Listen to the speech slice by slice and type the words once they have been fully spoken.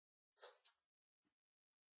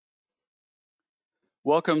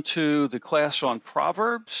Welcome to the class on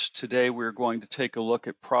Proverbs. Today we're going to take a look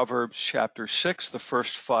at Proverbs chapter 6, the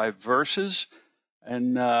first 5 verses.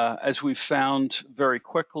 And as we found very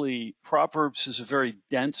quickly, Proverbs is a very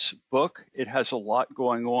dense book. It has a lot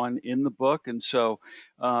going on in the book. And so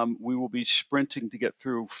we will be sprinting to get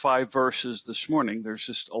through 5 verses this morning. There's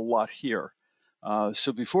just a lot here.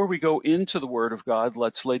 So before we go into the Word of God,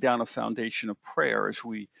 let's lay down a foundation of prayer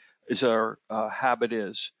as our habit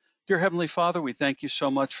is. Dear Heavenly Father, we thank you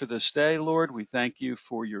so much for this day, Lord. We thank you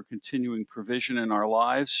for your continuing provision in our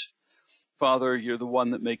lives. Father, you're the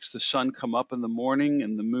one that makes the sun come up in the morning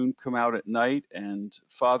and the moon come out at night. And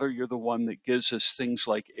Father, you're the one that gives us things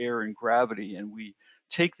like air and gravity. And we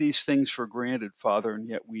take these things for granted, Father, and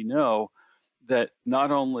yet we know that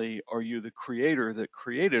not only are you the creator that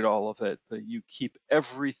created all of it, but you keep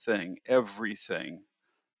everything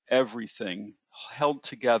held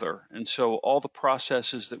together. And so all the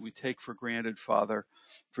processes that we take for granted, Father,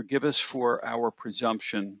 forgive us for our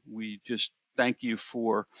presumption. We just thank you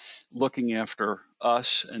for looking after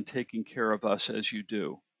us and taking care of us as you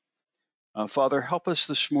do. Father, help us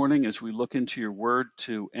this morning as we look into your word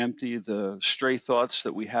to empty the stray thoughts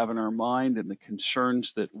that we have in our mind and the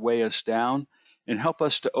concerns that weigh us down, and help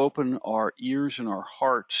us to open our ears and our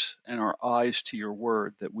hearts and our eyes to your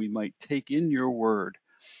word, that we might take in your word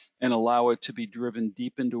and allow it to be driven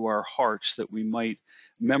deep into our hearts, that we might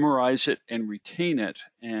memorize it and retain it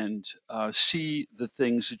and see the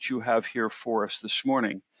things that you have here for us this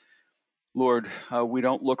morning. Lord, we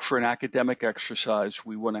don't look for an academic exercise.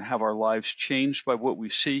 We want to have our lives changed by what we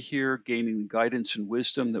see here, gaining the guidance and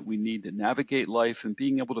wisdom that we need to navigate life and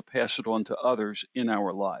being able to pass it on to others in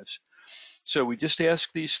our lives. So we just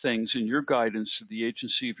ask these things in your guidance through the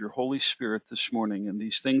agency of your Holy Spirit this morning, and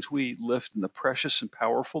these things we lift in the precious and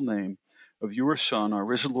powerful name of your Son, our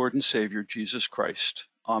risen Lord and Savior, Jesus Christ.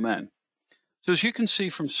 Amen. So as you can see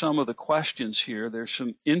from some of the questions here, there's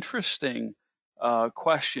some interesting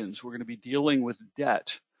questions. We're going to be dealing with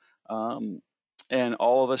debt. And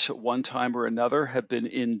all of us at one time or another have been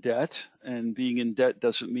in debt, and being in debt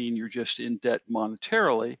doesn't mean you're just in debt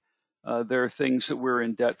monetarily. There are things that we're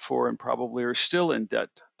in debt for and probably are still in debt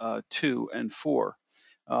to and for.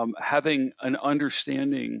 Having an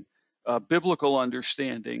understanding, biblical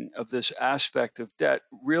understanding of this aspect of debt,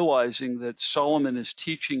 realizing that Solomon is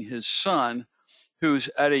teaching his son who's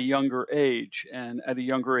at a younger age, and at a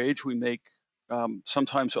younger age we make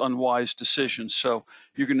sometimes unwise decisions. So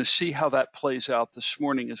you're going to see how that plays out this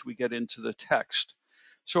morning as we get into the text.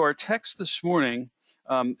 So our text this morning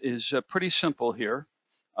is pretty simple here.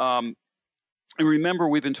 And remember,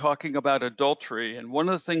 we've been talking about adultery, and one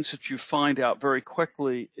of the things that you find out very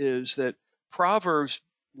quickly is that Proverbs,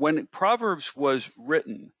 when Proverbs was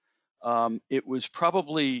written, it was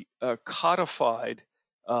probably codified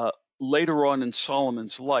later on in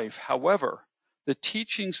Solomon's life. However, the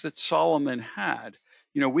teachings that Solomon had,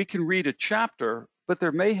 we can read a chapter, but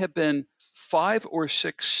there may have been 5 or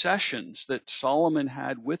 6 sessions that Solomon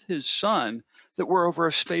had with his son that were over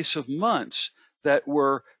a space of months that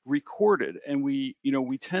were recorded. And we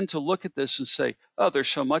tend to look at this and say, oh, there's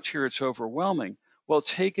so much here, it's overwhelming. Well,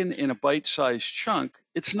 taken in a bite-sized chunk,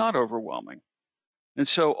 it's not overwhelming. And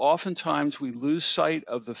so oftentimes we lose sight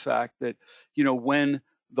of the fact that, when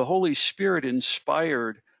the Holy Spirit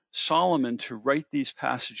inspired Solomon to write these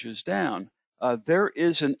passages down, there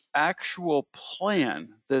is an actual plan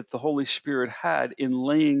that the Holy Spirit had in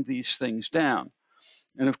laying these things down.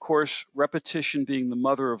 And of course, repetition being the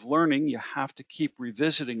mother of learning, you have to keep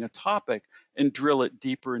revisiting a topic and drill it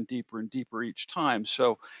deeper and deeper and deeper each time.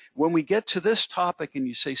 So when we get to this topic and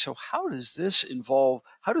you say, so how does this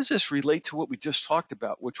relate to what we just talked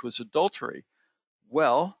about, which was adultery?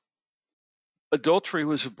 Well, adultery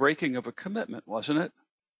was a breaking of a commitment, wasn't it?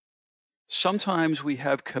 Sometimes we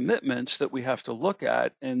have commitments that we have to look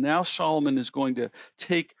at, and now Solomon is going to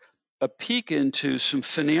take a peek into some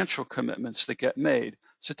financial commitments that get made.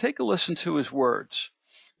 So take a listen to his words.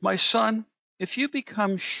 My son, if you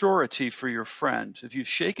become surety for your friend, if you've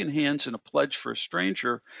shaken hands in a pledge for a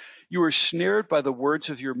stranger, you are snared by the words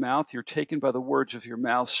of your mouth, you're taken by the words of your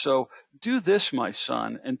mouth. So do this, my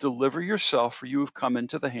son, and deliver yourself, for you have come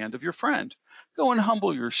into the hand of your friend. Go and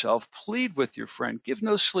humble yourself, plead with your friend, give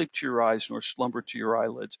no sleep to your eyes, nor slumber to your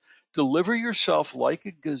eyelids. Deliver yourself like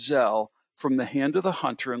a gazelle from the hand of the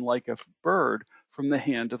hunter, and like a bird from the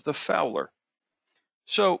hand of the fowler.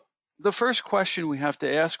 So the first question we have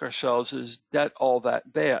to ask ourselves is debt all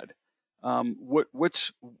that bad?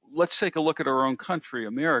 Let's take a look at our own country,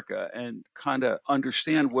 America, and kind of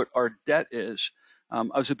understand what our debt is. I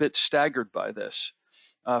was a bit staggered by this.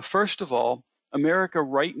 First of all, America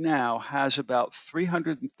right now has about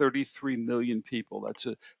 333 million people.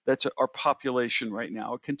 That's our population right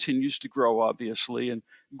now. It continues to grow, obviously, and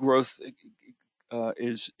growth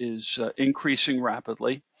is increasing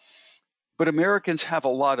rapidly. But Americans have a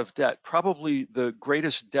lot of debt. Probably the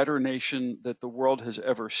greatest debtor nation that the world has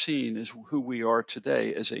ever seen is who we are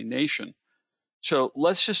today as a nation. So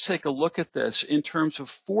let's just take a look at this in terms of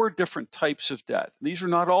 4 different types of debt. These are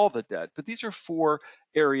not all the debt, but these are 4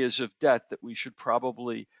 areas of debt that we should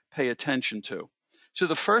probably pay attention to. So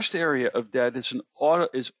the first area of debt is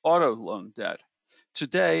auto loan debt.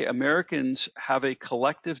 Today, Americans have a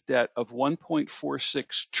collective debt of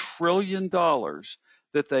 $1.46 trillion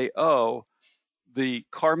that they owe the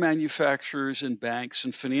car manufacturers and banks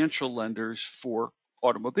and financial lenders for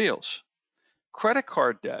automobiles. Credit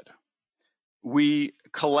card debt. We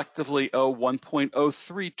collectively owe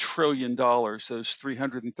 $1.03 trillion. Those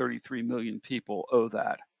 333 million people owe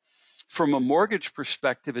that. From a mortgage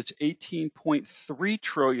perspective, it's $18.3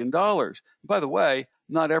 trillion. By the way,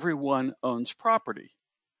 not everyone owns property.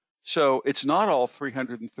 So it's not all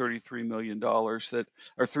 $333 million that,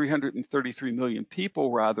 or 333 million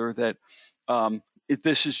people rather, that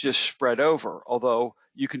this is just spread over. Although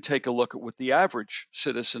you can take a look at what the average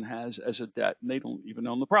citizen has as a debt, and they don't even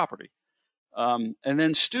own the property. And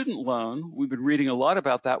then student loan, we've been reading a lot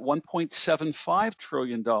about that. $1.75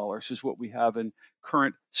 trillion is what we have in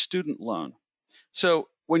current student loan. So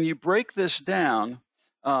when you break this down,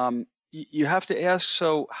 you have to ask,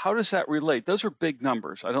 so how does that relate? Those are big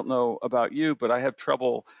numbers. I don't know about you, but I have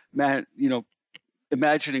trouble,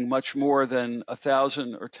 imagining much more than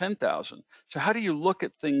 1,000 or 10,000. So how do you look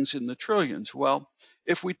at things in the trillions? Well,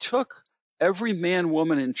 if we took every man,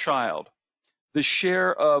 woman, and child, the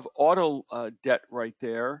share of auto debt right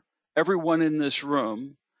there, everyone in this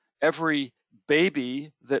room, every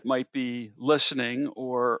baby that might be listening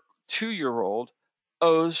or 2-year-old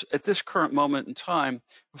owes at this current moment in time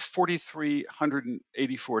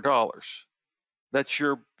 $4,384. That's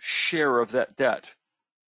your share of that debt.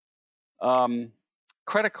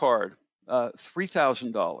 Credit card,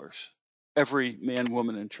 $3,000, every man,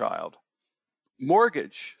 woman, and child.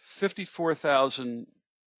 Mortgage, $54,000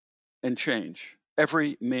 and change,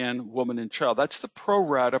 every man, woman, and child. That's the pro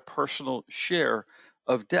rata personal share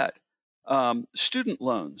of debt. Student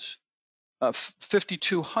loans,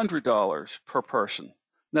 $5,200 per person.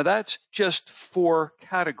 Now that's just 4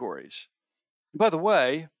 categories. By the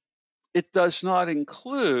way, it does not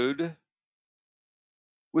include,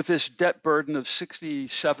 with this debt burden of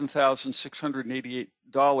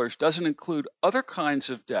 $67,688, doesn't include other kinds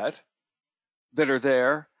of debt that are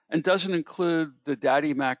there, and doesn't include the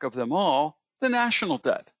daddy mac of them all, the national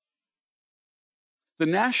debt. The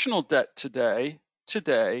national debt today,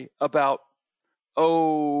 about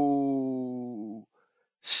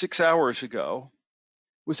 6 hours ago,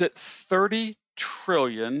 was at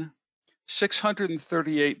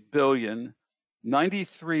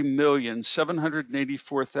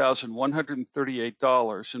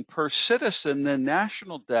 $30,638,093,784,138, and per citizen, the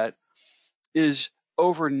national debt is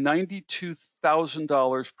over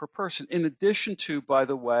 $92,000 per person, in addition to, by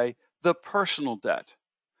the way, the personal debt.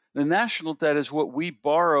 The national debt is what we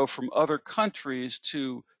borrow from other countries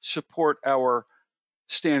to support our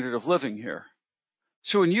standard of living here.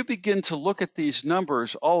 So when you begin to look at these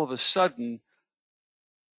numbers, all of a sudden,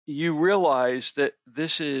 you realize that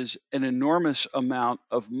this is an enormous amount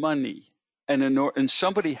of money, and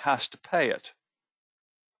somebody has to pay it.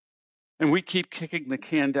 And we keep kicking the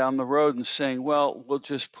can down the road and saying, well, we'll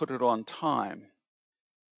just put it on time.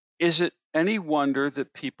 Is it any wonder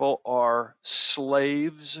that people are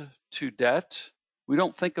slaves to debt? We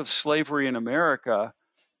don't think of slavery in America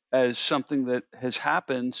as something that has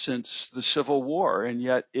happened since the Civil War, and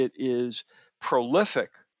yet it is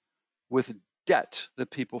prolific with debt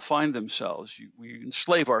that people find themselves. We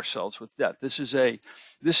enslave ourselves with debt. This is a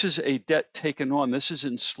debt taken on. This is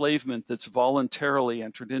enslavement that's voluntarily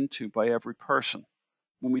entered into by every person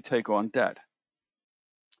when we take on debt.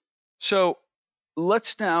 So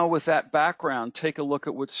let's now, with that background, take a look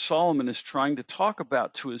at what Solomon is trying to talk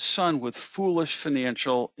about to his son with foolish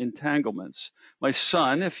financial entanglements. My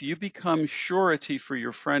son, if you become surety for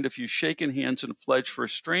your friend, if you shake in hands in a pledge for a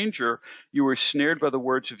stranger, you are snared by the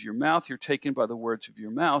words of your mouth, you're taken by the words of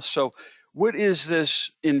your mouth. So what is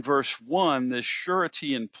this in verse 1, this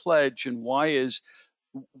surety and pledge, and why is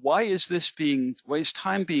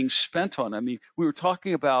time being spent on? I mean, we were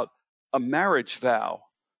talking about a marriage vow,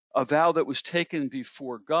 a vow that was taken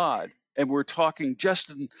before God. And we're talking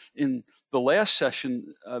just in the last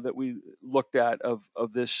session that we looked at of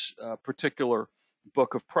this particular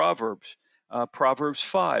book of Proverbs. Proverbs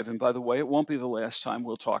 5. And by the way, it won't be the last time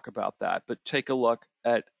we'll talk about that, but take a look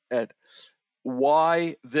at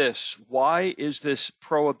why this? Why is this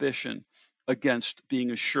prohibition against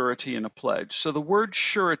being a surety and a pledge? So the word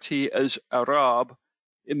surety as Arab,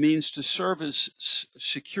 it means to serve as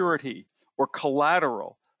security or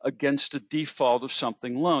collateral against a default of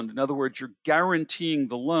something loaned. In other words, you're guaranteeing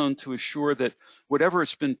the loan to assure that whatever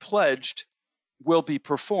has been pledged will be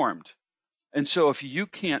performed. And so if you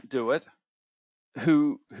can't do it,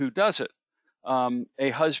 who does it? A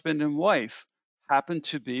husband and wife happen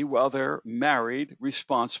to be, while they're married,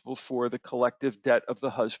 responsible for the collective debt of the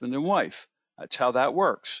husband and wife. That's how that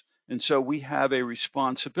works. And so we have a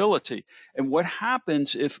responsibility. And what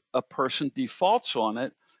happens if a person defaults on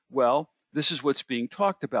it? Well, this is what's being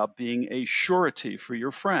talked about, being a surety for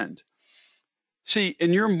your friend. See,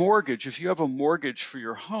 in your mortgage, if you have a mortgage for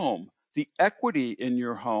your home, the equity in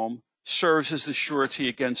your home serves as the surety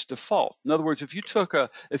against default. In other words, if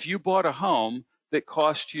you bought a home that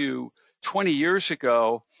cost you 20 years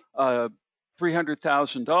ago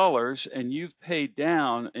 $300,000 and you've paid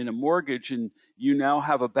down in a mortgage and you now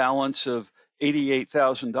have a balance of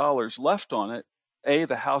 $88,000 left on it,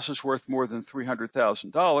 the house is worth more than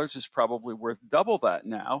 $300,000. It's probably worth double that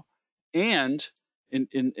now, and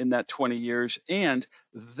in that 20 years, and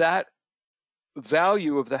that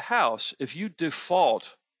value of the house, if you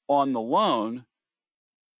default on the loan,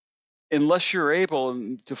 unless you're able,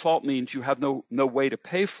 and default means you have no way to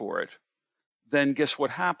pay for it, then guess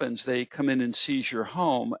what happens? They come in and seize your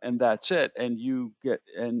home, and that's it. And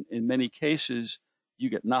in many cases, you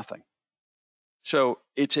get nothing. So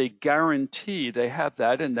it's a guarantee. They have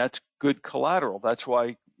that, and that's good collateral. That's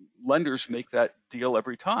why lenders make that deal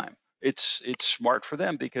every time. It's smart for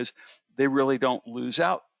them because they really don't lose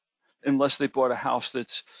out unless they bought a house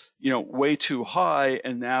that's way too high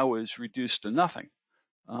and now is reduced to nothing.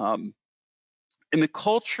 In the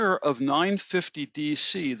culture of 950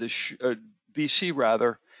 BC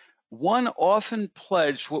rather, one often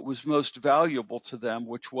pledged what was most valuable to them,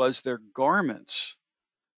 which was their garments.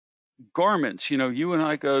 Garments, you and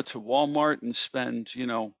I go to Walmart and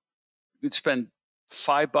we'd spend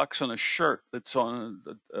 $5 on a shirt that's on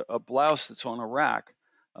a blouse that's on a rack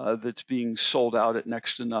that's being sold out at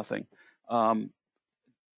next to nothing.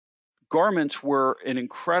 Garments were an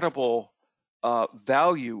incredible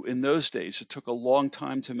value in those days. It took a long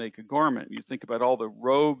time to make a garment. You think about all the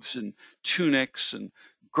robes and tunics and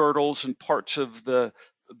girdles and parts of the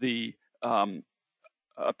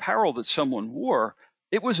apparel that someone wore.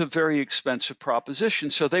 It was a very expensive proposition.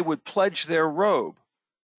 So they would pledge their robe.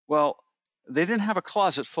 Well, they didn't have a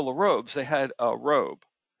closet full of robes. They had a robe,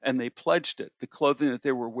 and they pledged it, the clothing that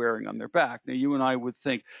they were wearing on their back. Now, you and I would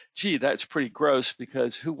think, gee, that's pretty gross,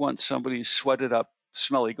 because who wants somebody's sweated up,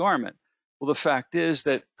 smelly garment? Well, the fact is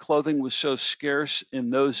that clothing was so scarce in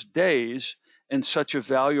those days and such a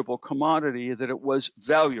valuable commodity that it was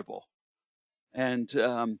valuable. And,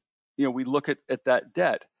 we look at that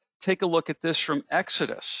debt. Take a look at this from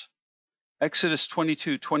Exodus. Exodus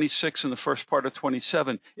 22, 26, and the first part of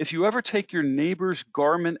 27. If you ever take your neighbor's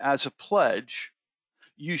garment as a pledge,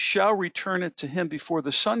 you shall return it to him before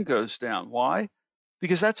the sun goes down. Why?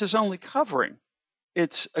 Because that's his only covering.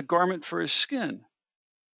 It's a garment for his skin.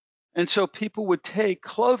 And so people would take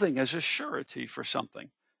clothing as a surety for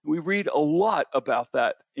something. We read a lot about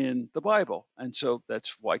that in the Bible. And so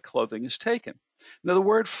that's why clothing is taken. Now, the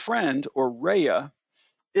word friend, or rhea,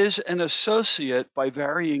 is an associate by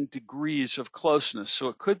varying degrees of closeness. So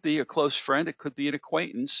it could be a close friend, it could be an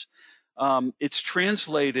acquaintance. It's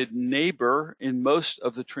translated neighbor in most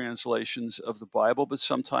of the translations of the Bible, but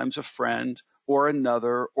sometimes a friend or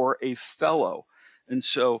another or a fellow. And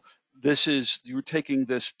so you're taking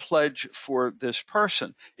this pledge for this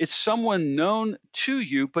person. It's someone known to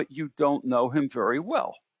you, but you don't know him very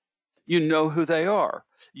well. You know who they are.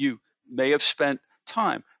 You may have spent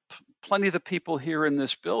time. Plenty of the people here in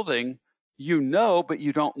this building, but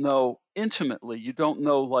you don't know intimately. You don't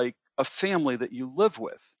know like a family that you live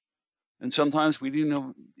with. And sometimes we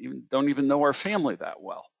don't even know our family that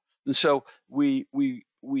well. And so we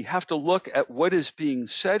have to look at what is being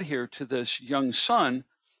said here to this young son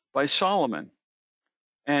by Solomon.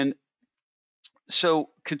 And so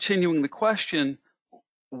continuing the question,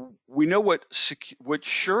 we know what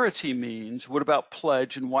surety means. What about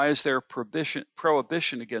pledge, and why is there a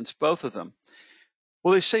prohibition against both of them?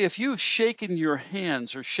 Well, they say if you've shaken your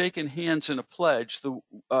hands or shaken hands in a pledge, the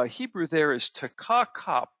Hebrew there is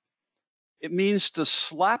takakap. It means to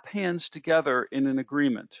slap hands together in an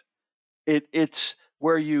agreement. It's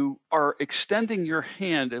where you are extending your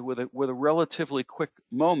hand with a relatively quick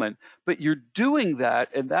moment, but you're doing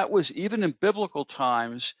that, and that was even in biblical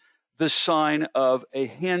times the sign of a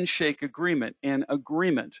handshake agreement, an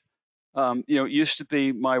agreement. It used to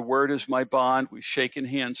be my word is my bond. We've shaken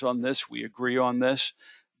hands on this. We agree on this.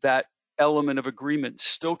 That element of agreement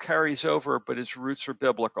still carries over, but its roots are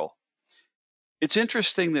biblical. It's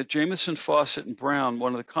interesting that Jamieson, Fawcett, and Brown,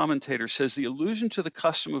 one of the commentators, says the allusion to the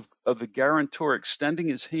custom of the guarantor extending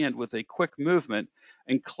his hand with a quick movement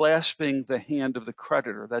and clasping the hand of the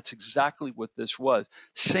creditor. That's exactly what this was.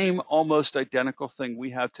 Same, almost identical thing we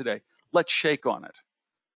have today. Let's shake on it.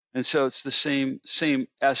 And so it's the same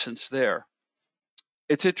essence there.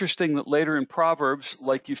 It's interesting that later in Proverbs,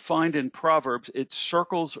 like you find in Proverbs, it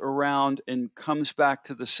circles around and comes back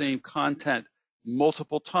to the same content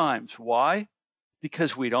multiple times. Why?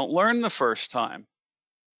 Because we don't learn the first time.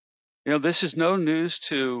 This is no news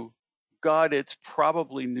to God. It's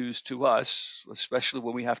probably news to us, especially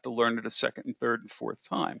when we have to learn it a second and third and fourth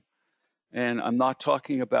time. And I'm not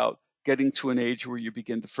talking about getting to an age where you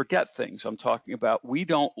begin to forget things. I'm talking about we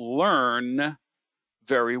don't learn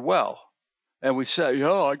very well. And we say,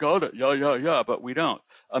 yeah, I got it. Yeah, but we don't.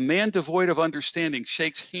 A man devoid of understanding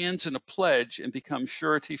shakes hands in a pledge and becomes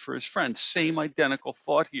surety for his friends. Same identical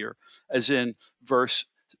thought here as in verse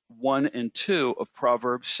 1 and 2 of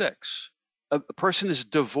Proverbs 6. A person is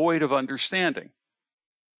devoid of understanding.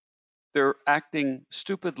 They're acting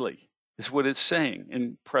stupidly, is what it's saying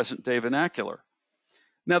in present day vernacular.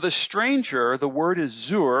 Now, the stranger, the word is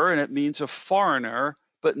zur, and it means a foreigner,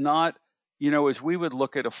 but not, as we would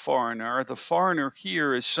look at a foreigner. The foreigner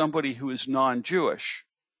here is somebody who is non-Jewish.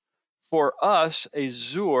 For us, a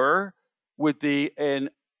zur would be a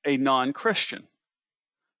non-Christian.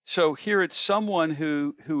 So here it's someone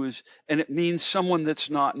who is, and it means someone that's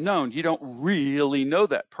not known. You don't really know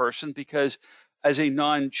that person because as a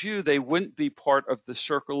non-Jew, they wouldn't be part of the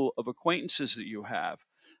circle of acquaintances that you have.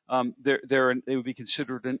 They would be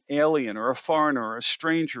considered an alien or a foreigner or a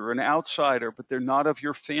stranger or an outsider, but they're not of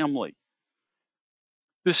your family.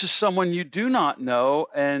 This is someone you do not know,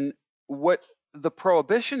 and what the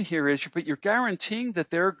prohibition here is, but you're guaranteeing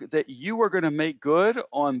that you are going to make good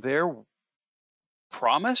on their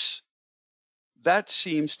promise. That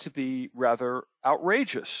seems to be rather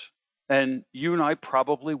outrageous. And you and I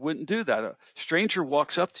probably wouldn't do that. A stranger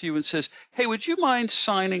walks up to you and says, hey, would you mind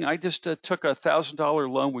signing? I just took a $1,000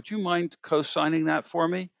 loan. Would you mind co-signing that for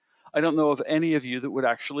me? I don't know of any of you that would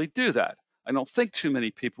actually do that. I don't think too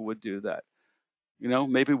many people would do that.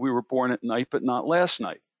 Maybe we were born at night, but not last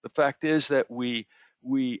night. The fact is that we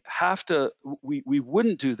wouldn't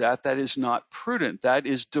do that. That is not prudent. That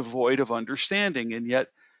is devoid of understanding. And yet,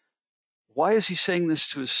 why is he saying this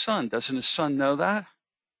to his son? Doesn't his son know that?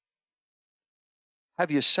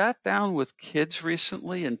 Have you sat down with kids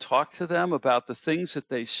recently and talked to them about the things that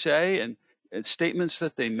they say and statements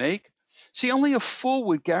that they make? See, only a fool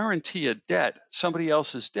would guarantee a debt, somebody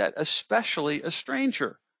else's debt, especially a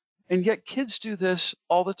stranger. And yet kids do this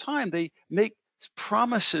all the time. They make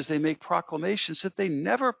promises, they make proclamations that they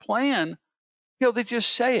never plan. They just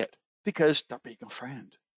say it because they're being a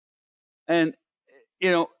friend. And,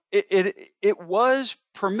 it was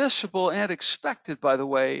permissible and expected, by the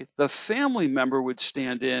way, the family member would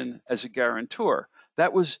stand in as a guarantor.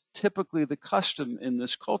 That was typically the custom in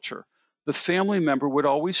this culture. The family member would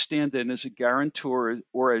always stand in as a guarantor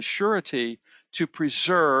or as surety to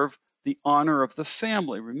preserve the honor of the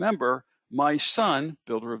family. Remember, my son,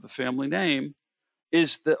 builder of the family name,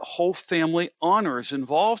 is the whole family honors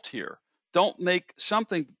involved here. Don't make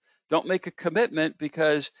a commitment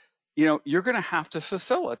because you're going to have to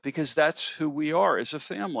fulfill it because that's who we are as a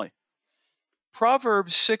family.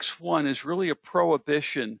 Proverbs 6:1 is really a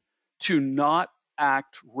prohibition to not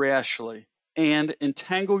act rashly and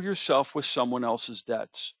entangle yourself with someone else's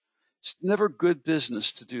debts. It's never good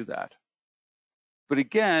business to do that. But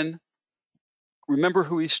again, remember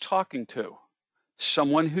who he's talking to.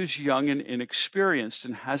 Someone who's young and inexperienced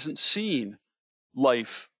and hasn't seen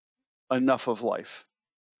enough of life.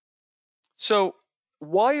 So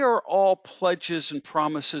why are all pledges and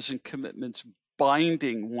promises and commitments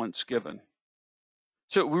binding once given?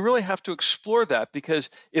 So we really have to explore that, because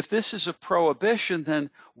if this is a prohibition, then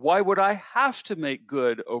why would I have to make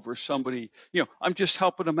good over somebody? I'm just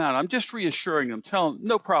helping them out. I'm just reassuring them, telling them,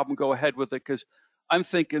 no problem, go ahead with it, because I'm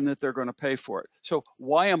thinking that they're going to pay for it. So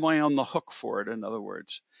why am I on the hook for it, in other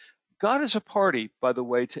words? God is a party, by the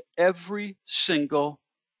way, to every single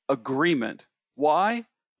agreement. Why?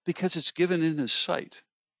 Because it's given in his sight.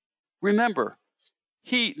 Remember,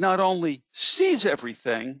 he not only sees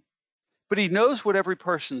everything, but he knows what every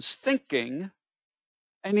person's thinking,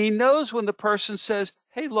 and he knows when the person says,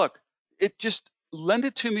 hey, look, just lend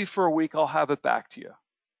it to me for a week, I'll have it back to you.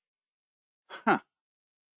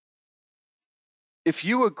 If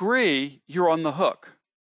you agree, you're on the hook.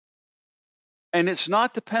 And it's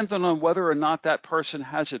not dependent on whether or not that person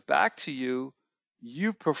has it back to you.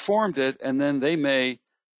 You performed it, and then they may,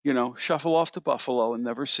 shuffle off to Buffalo and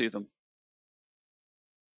never see them.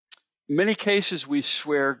 In many cases, we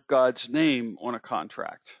swear God's name on a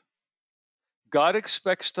contract. God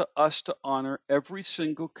expects us to honor every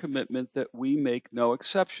single commitment that we make, no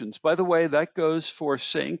exceptions. By the way, that goes for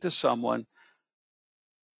saying to someone,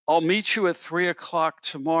 I'll meet you at 3:00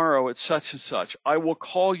 tomorrow at such and such. I will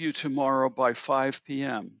call you tomorrow by 5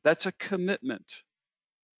 p.m. That's a commitment.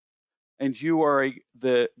 And you are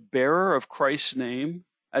the bearer of Christ's name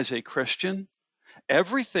as a Christian.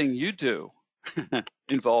 Everything you do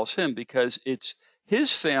involves him because it's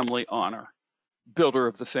his family honor, builder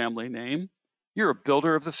of the family name. You're a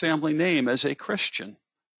builder of the family name as a Christian.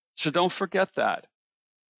 So don't forget that.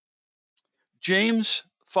 James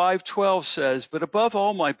 5:12 says, but above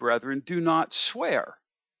all, my brethren, do not swear.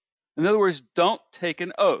 In other words, don't take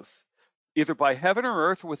an oath, either by heaven or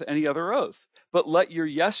earth or with any other oath. But let your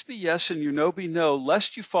yes be yes and your no be no,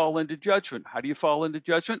 lest you fall into judgment. How do you fall into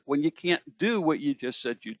judgment? When you can't do what you just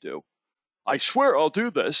said you do. I swear I'll do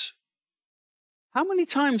this. How many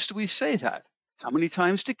times do we say that? How many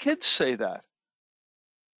times do kids say that?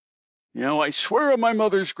 I swear on my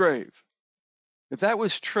mother's grave. If that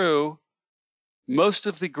was true, most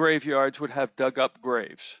of the graveyards would have dug up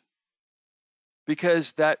graves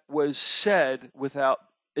because that was said without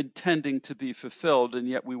intending to be fulfilled, and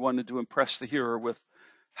yet we wanted to impress the hearer with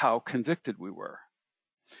how convicted we were.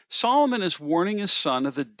 Solomon is warning his son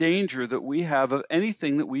of the danger that we have of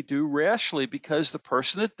anything that we do rashly, because the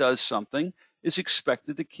person that does something is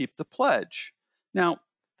expected to keep the pledge. Now,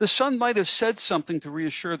 the son might have said something to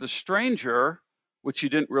reassure the stranger, which he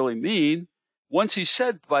didn't really mean. Once he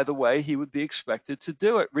said, by the way, he would be expected to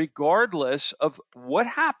do it. Regardless of what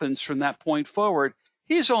happens from that point forward,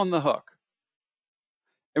 he's on the hook.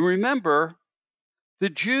 And remember, the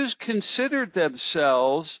Jews considered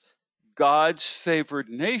themselves God's favored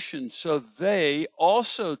nation, so they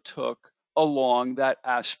also took along that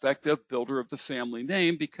aspect of builder of the family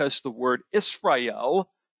name, because the word Israel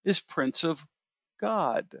is Prince of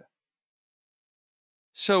God.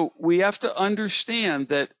 So we have to understand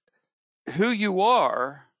that who you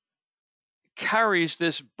are carries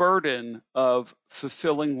this burden of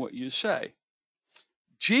fulfilling what you say.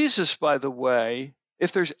 Jesus, by the way,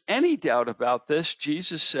 if there's any doubt about this,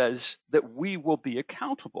 Jesus says that we will be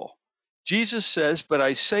accountable. Jesus says, but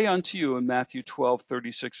I say unto you in Matthew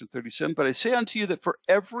 12:36 and 37, but I say unto you that for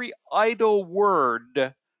every idle word,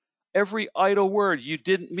 you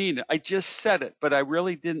didn't mean it. I just said it, but I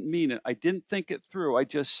really didn't mean it. I didn't think it through. I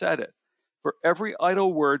just said it. For every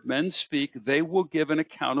idle word men speak, they will give an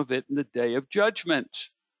account of it in the day of judgment.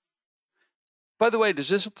 By the way, does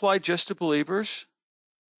this apply just to believers?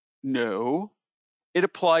 No, it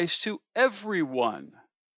applies to everyone.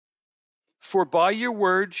 For by your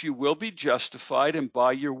words you will be justified, and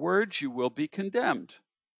by your words you will be condemned.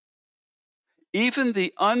 Even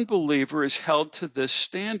the unbeliever is held to this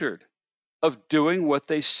standard of doing what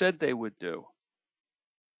they said they would do.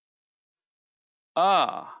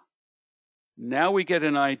 Now we get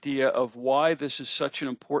an idea of why this is such an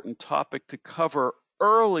important topic to cover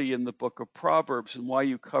early in the book of Proverbs, and why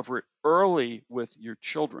you cover it early with your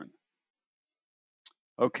children.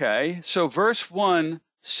 Okay, so verse 1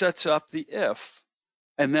 sets up the if,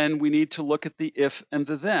 and then we need to look at the if and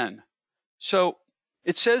the then. So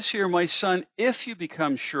it says here, my son, if you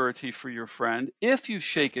become surety for your friend, if you've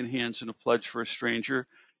shaken hands in a pledge for a stranger,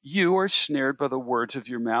 you are snared by the words of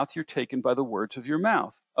your mouth. You're taken by the words of your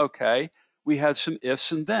mouth. Okay, we have some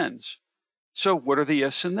ifs and thens. So what are the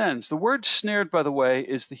ifs and thens? The word snared, by the way,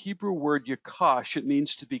 is the Hebrew word yakash. It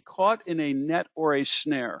means to be caught in a net or a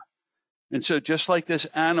snare. And so just like this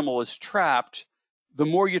animal is trapped, the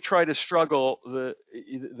more you try to struggle,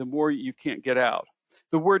 the more you can't get out.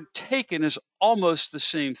 The word taken is almost the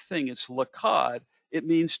same thing. It's lakad. It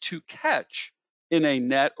means to catch in a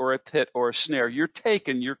net or a pit or a snare. You're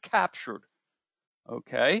taken, you're captured.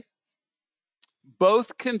 Okay?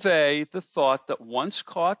 Both convey the thought that once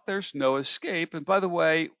caught, there's no escape. And by the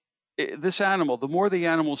way, this animal, the more the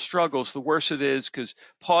animal struggles, the worse it is, because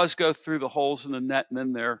paws go through the holes in the net, and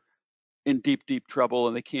then they're in deep, deep trouble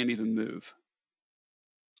and they can't even move.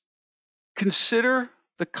 Consider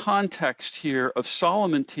the context here of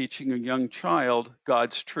Solomon teaching a young child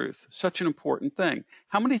God's truth. Such an important thing.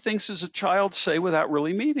 How many things does a child say without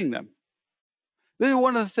really meaning them? This is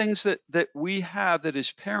one of the things that we have, that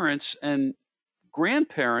as parents and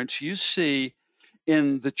grandparents, you see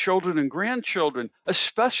in the children and grandchildren,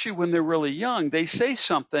 especially when they're really young. They say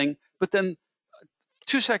something, but then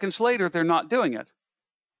 2 seconds later, they're not doing it.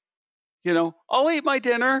 You know, I'll eat my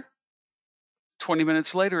dinner. 20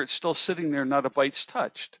 minutes later, it's still sitting there, not a bite's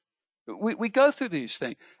touched. We go through these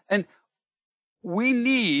things. And we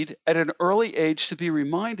need, at an early age, to be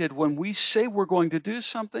reminded when we say we're going to do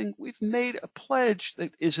something, we've made a pledge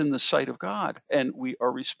that is in the sight of God, and we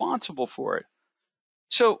are responsible for it.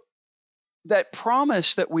 So that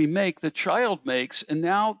promise that we make, the child makes, and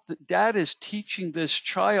now the dad is teaching this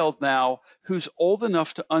child now who's old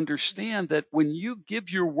enough to understand that when you give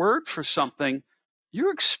your word for something,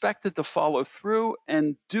 you're expected to follow through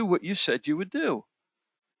and do what you said you would do.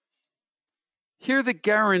 Here the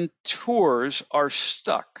guarantors are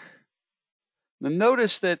stuck. Now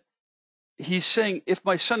notice that he's saying, if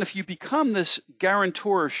my son, if you become this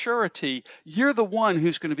guarantor of surety, you're the one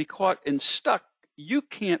who's going to be caught and stuck. You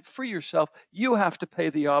can't free yourself. You have to pay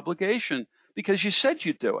the obligation because you said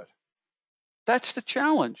you'd do it. That's the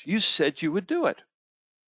challenge. You said you would do it.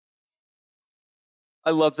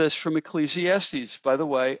 I love this from Ecclesiastes, by the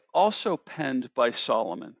way, also penned by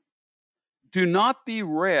Solomon. Do not be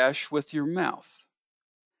rash with your mouth,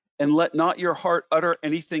 and let not your heart utter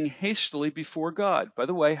anything hastily before God. By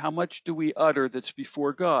the way, how much do we utter that's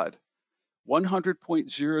before God?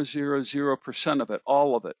 100.000% of it,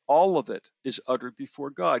 all of it is uttered before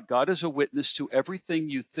God. God is a witness to everything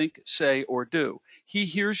you think, say, or do. He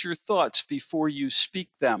hears your thoughts before you speak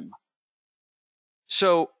them.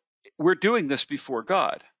 So we're doing this before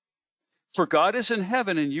God. For God is in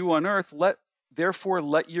heaven and you on earth, therefore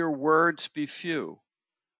let your words be few.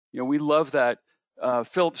 You know, we love that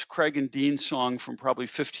Phillips, Craig, and Dean song from probably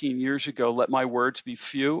 15 years ago, Let My Words Be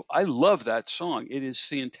Few. I love that song. It is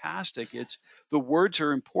fantastic. The words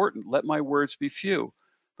are important. Let my words be few.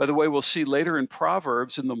 By the way, we'll see later in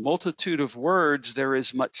Proverbs, in the multitude of words, there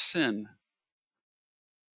is much sin.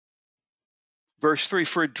 Verse 3,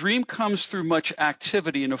 for a dream comes through much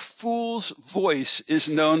activity, and a fool's voice is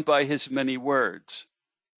known by his many words.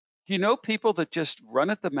 Do you know people that just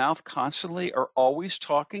run at the mouth constantly, are always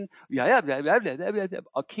talking? I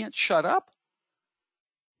can't shut up.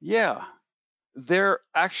 Yeah, they're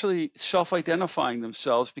actually self-identifying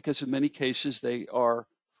themselves because in many cases they are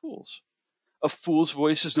fools. A fool's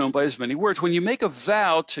voice is known by his many words. When you make a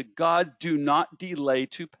vow to God, do not delay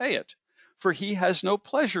to pay it, for he has no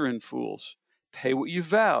pleasure in fools. Pay what you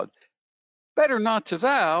vowed. Better not to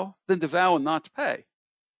vow than to vow and not to pay.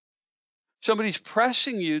 Somebody's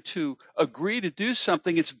pressing you to agree to do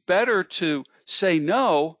something, it's better to say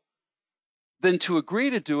no than to agree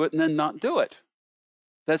to do it and then not do it.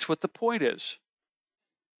 That's what the point is.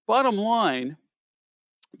 Bottom line,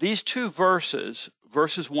 these two verses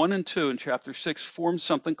 1 and 2 in chapter 6, form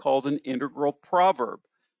something called an integral proverb,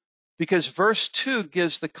 because verse 2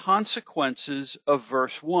 gives the consequences of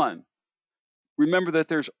verse 1. Remember that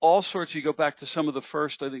there's all sorts, you go back to some of the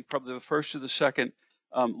first, I think probably the first or the second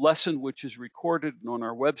lesson, which is recorded and on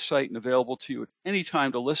our website and available to you at any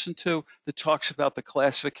time to listen to, that talks about the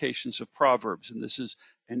classifications of proverbs. And this is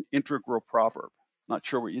an integral proverb. Not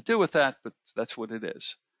sure what you do with that, but that's what it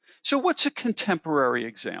is. So what's a contemporary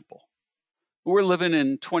example? We're living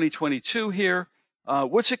in 2022 here.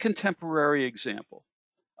 What's a contemporary example?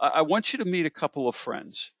 I want you to meet a couple of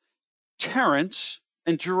friends. Terrence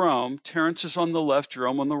and Jerome. Terrence is on the left,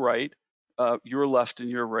 Jerome on the right. Your left and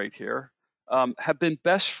your right here. Have been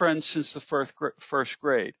best friends since the first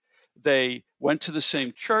grade. They went to the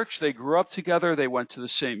same church. They grew up together. They went to the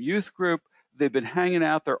same youth group. They've been hanging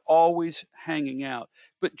out. They're always hanging out.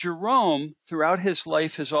 But Jerome, throughout his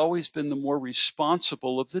life, has always been the more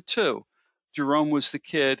responsible of the two. Jerome was the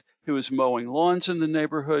kid who was mowing lawns in the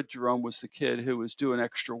neighborhood. Jerome was the kid who was doing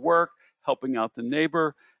extra work, helping out the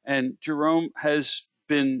neighbor. And Jerome has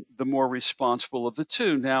been the more responsible of the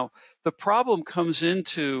two. Now, the problem comes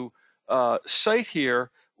into sight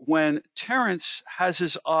here when Terrence has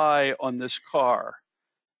his eye on this car.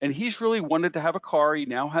 And he's really wanted to have a car. He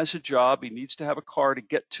now has a job. He needs to have a car to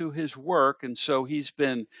get to his work. And so he's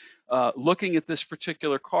been looking at this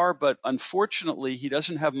particular car. But unfortunately, he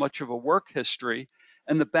doesn't have much of a work history.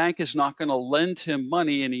 And the bank is not going to lend him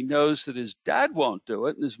money. And he knows that his dad won't do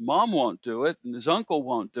it, and his mom won't do it, and his uncle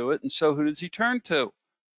won't do it. And so who does he turn to?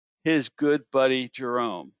 His good buddy,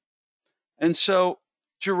 Jerome. And so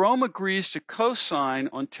Jerome agrees to co-sign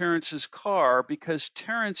on Terrence's car because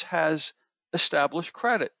Terrence has established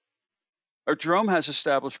credit, or Jerome has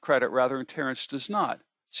established credit rather, and Terrence does not.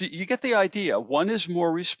 So you get the idea. One is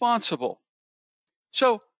more responsible.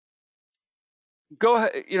 So go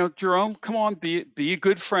ahead, Jerome, come on, be a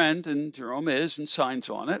good friend, and Jerome is and signs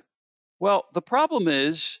on it. Well, the problem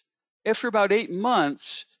is, after about 8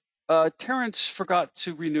 months, Terrence forgot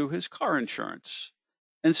to renew his car insurance.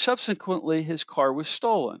 and subsequently his car was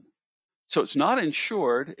stolen. So it's not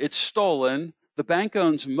insured, it's stolen, the bank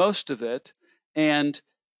owns most of it, and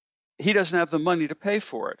he doesn't have the money to pay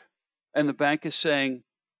for it. And the bank is saying,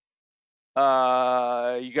 you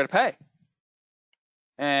got to pay.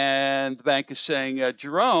 And the bank is saying,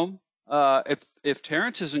 Jerome, if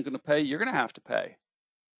Terrence isn't going to pay, you're going to have to pay.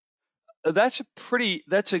 That's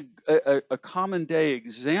a common day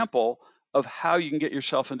example of how you can get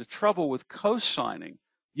yourself into trouble with co-signing.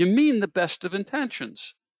 You mean the best of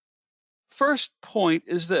intentions. First point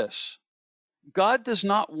is this: God does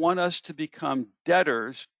not want us to become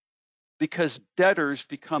debtors, because debtors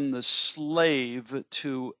become the slave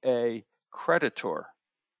to a creditor.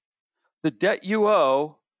 The debt you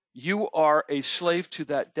owe, you are a slave to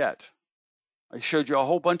that debt. I showed you a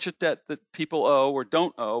whole bunch of debt that people owe or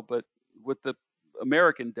don't owe, but what the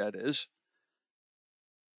American debt is.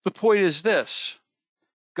 The point is this: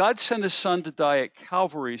 God sent his son to die at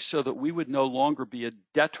Calvary so that we would no longer be a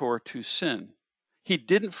debtor to sin. He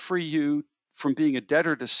didn't free you from being a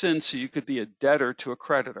debtor to sin so you could be a debtor to a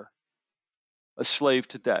creditor, a slave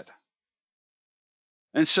to debt.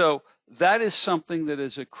 And so that is something that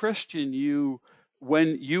as a Christian,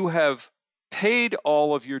 when you have paid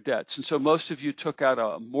all of your debts, and so most of you took out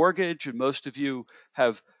a mortgage, and most of you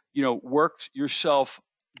have, worked yourself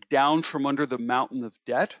down from under the mountain of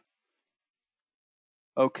debt.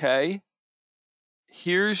 Okay,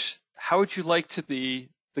 here's how would you like to be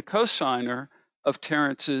the co-signer of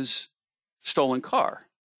Terrence's stolen car?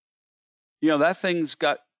 That thing's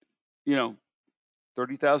got,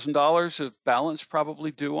 $30,000 of balance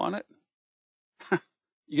probably due on it.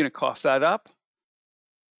 You going to cough that up?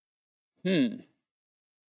 So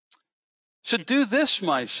do this,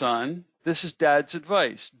 my son. This is Dad's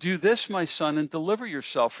advice. Do this, my son, and deliver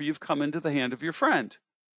yourself, for you've come into the hand of your friend.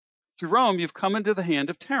 Jerome, you've come into the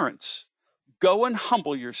hand of Terrence. Go and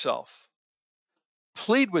humble yourself.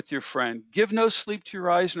 Plead with your friend. Give no sleep to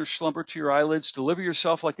your eyes, nor slumber to your eyelids. Deliver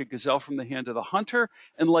yourself like a gazelle from the hand of the hunter,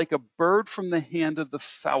 and like a bird from the hand of the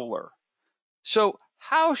fowler. So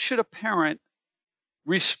how should a parent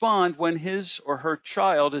respond when his or her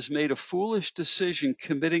child has made a foolish decision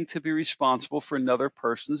committing to be responsible for another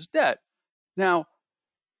person's debt? Now,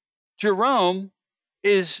 Jerome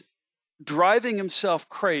is driving himself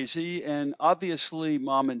crazy, and obviously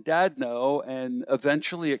mom and dad know, and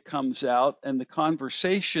eventually it comes out, and the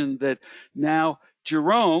conversation that now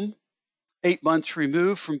Jerome, 8 months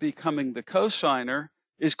removed from becoming the co-signer,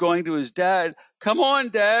 is going to his dad. Come on,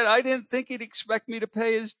 Dad, I didn't think he'd expect me to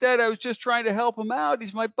pay his debt. I was just trying to help him out.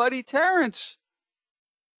 He's my buddy Terrence.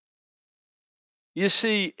 You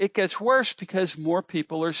see, it gets worse because more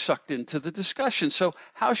people are sucked into the discussion. So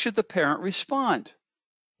how should the parent respond?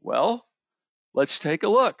 Well, let's take a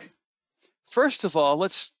look. First of all,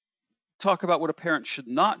 let's talk about what a parent should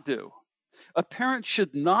not do. A parent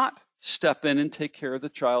should not step in and take care of the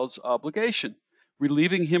child's obligation,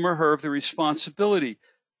 relieving him or her of the responsibility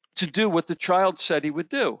to do what the child said he would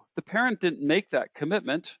do. The parent didn't make that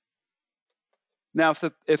commitment. Now,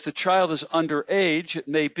 if the child is underage, it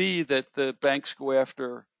may be that the banks go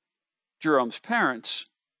after Jerome's parents.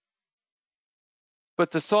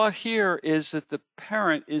 But the thought here is that the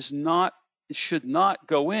parent should not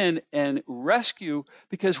go in and rescue,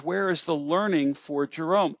 because where is the learning for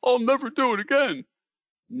Jerome? I'll never do it again.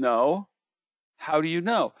 No. How do you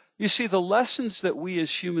know? You see, the lessons that we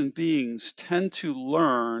as human beings tend to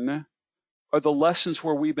learn are the lessons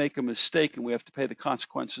where we make a mistake and we have to pay the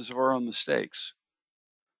consequences of our own mistakes.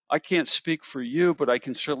 I can't speak for you, but I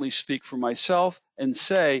can certainly speak for myself and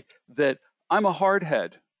say that I'm a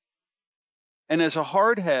hardhead. And as a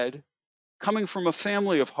hardhead, coming from a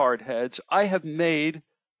family of hardheads, I have made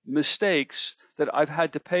mistakes that I've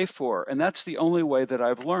had to pay for, and that's the only way that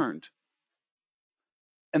I've learned.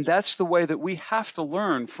 And that's the way that we have to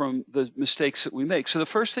learn from the mistakes that we make. So the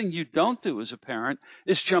first thing you don't do as a parent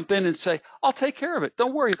is jump in and say, I'll take care of it.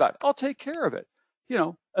 Don't worry about it. I'll take care of it.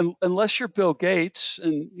 Unless you're Bill Gates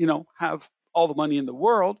and, have all the money in the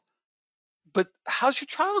world. But how's your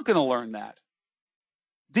child going to learn that?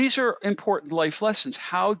 These are important life lessons.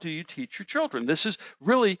 How do you teach your children? This is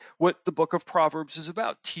really what the book of Proverbs is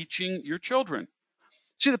about, teaching your children.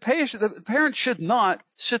 See, the parent should not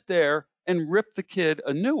sit there and rip the kid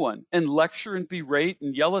a new one and lecture and berate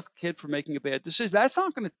and yell at the kid for making a bad decision. That's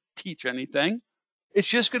not going to teach anything. It's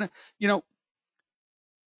just going to,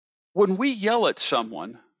 when we yell at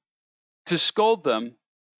someone to scold them,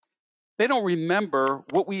 they don't remember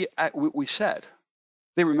what we said.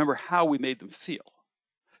 They remember how we made them feel.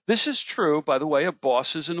 This is true, by the way, of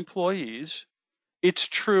bosses and employees. It's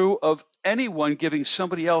true of anyone giving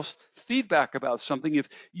somebody else feedback about something. If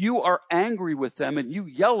you are angry with them and you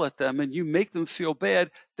yell at them and you make them feel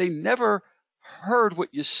bad, they never heard what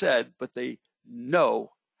you said, but they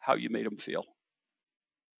know how you made them feel.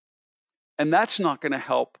 And that's not going to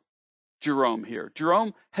help Jerome here.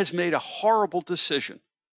 Jerome has made a horrible decision.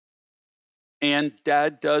 And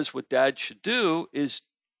dad does what dad should do, is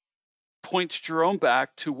points Jerome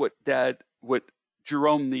back to what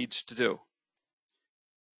Jerome needs to do.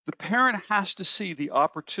 The parent has to see the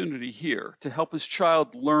opportunity here to help his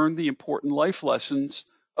child learn the important life lessons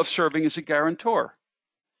of serving as a guarantor.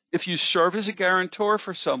 If you serve as a guarantor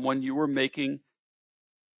for someone, you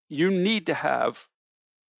need to have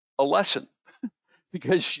a lesson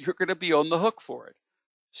because you're going to be on the hook for it.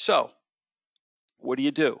 So, what do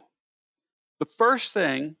you do? The first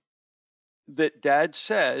thing that dad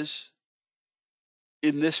says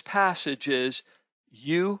in this passage is,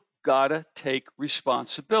 you gotta take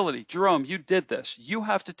responsibility. Jerome, you did this. You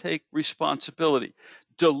have to take responsibility.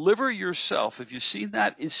 Deliver yourself. Have you seen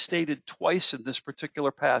that is stated twice in this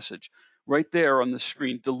particular passage? Right there on the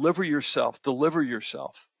screen. Deliver yourself. Deliver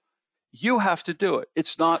yourself. You have to do it.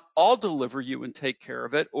 It's not, I'll deliver you and take care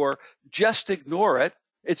of it, or just ignore it.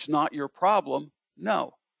 It's not your problem.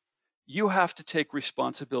 No. You have to take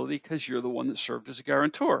responsibility because you're the one that served as a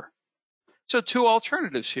guarantor. So 2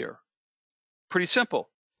 alternatives here. Pretty simple.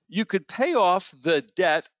 You could pay off the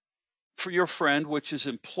debt for your friend, which is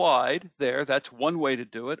implied there. That's one way to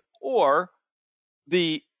do it. Or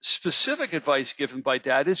the specific advice given by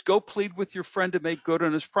dad is, go plead with your friend to make good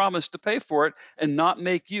on his promise to pay for it and not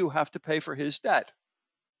make you have to pay for his debt.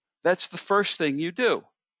 That's the first thing you do.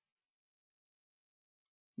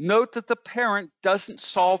 Note that the parent doesn't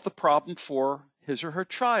solve the problem for his or her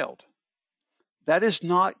child. That is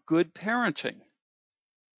not good parenting.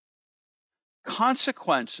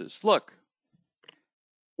 Consequences. Look,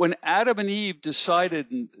 when Adam and Eve decided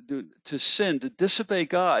to sin, to disobey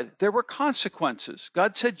God, there were consequences.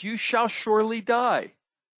 God said, you shall surely die.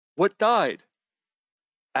 What died?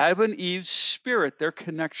 Adam and Eve's spirit, their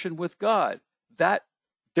connection with God.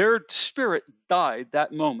 Their spirit died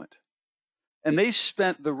that moment. And they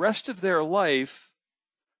spent the rest of their life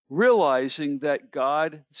realizing that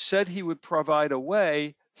God said he would provide a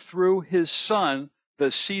way through his son,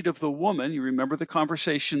 the seed of the woman. You remember the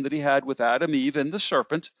conversation that he had with Adam, Eve, and the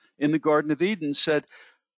serpent in the Garden of Eden. Said,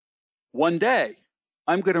 one day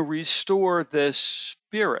I'm going to restore this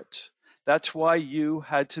spirit. That's why you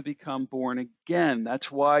had to become born again.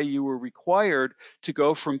 That's why you were required to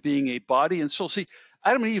go from being a body and soul. See,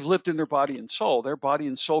 Adam and Eve lived in their body and soul. Their body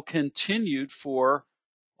and soul continued for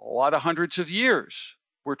a lot of hundreds of years,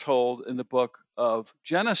 we're told in the book of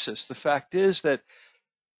Genesis. The fact is that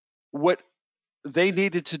what they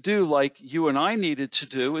needed to do, like you and I needed to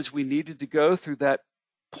do, is we needed to go through that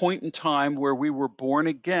point in time where we were born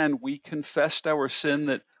again. We confessed our sin,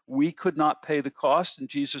 that we could not pay the cost, and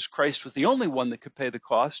Jesus Christ was the only one that could pay the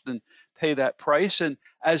cost and pay that price. And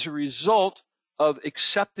as a result of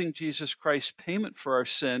accepting Jesus Christ's payment for our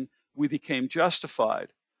sin, we became justified.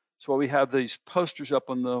 That's why we have these posters up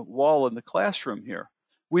on the wall in the classroom here.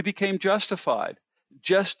 We became justified,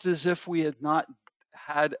 just as if we had not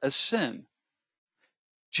had a sin.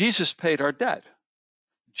 Jesus paid our debt.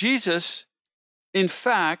 Jesus, in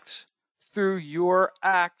fact, through your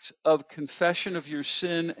act of confession of your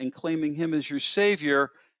sin and claiming him as your Savior,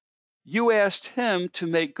 you asked him to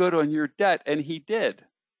make good on your debt, and he did.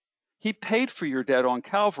 He paid for your debt on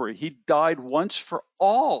Calvary. He died once for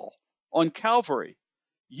all on Calvary.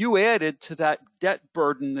 You added to that debt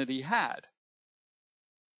burden that he had.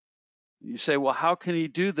 You say, well, how can he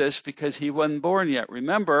do this? Because he wasn't born yet.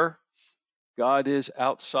 Remember, God is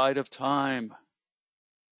outside of time.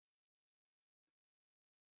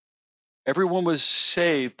 Everyone was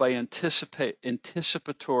saved by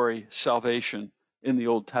anticipatory salvation in the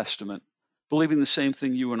Old Testament, believing the same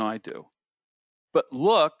thing you and I do. But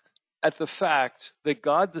look at the fact that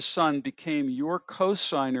God the Son became your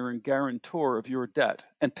co-signer and guarantor of your debt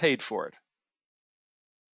and paid for it.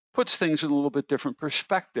 Puts things in a little bit different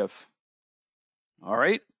perspective. All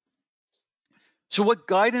right? So what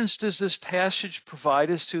guidance does this passage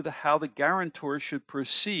provide as to how the guarantor should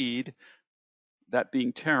proceed? That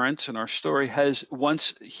being Terence in our story,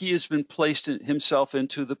 once he has been placed himself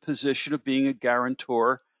into the position of being a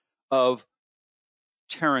guarantor of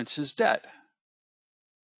Terence's debt.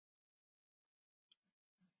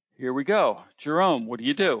 Here we go. Jerome, what do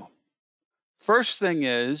you do? First thing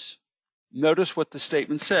is, notice what the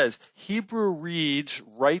statement says. Hebrew reads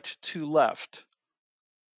right to left.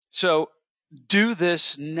 So do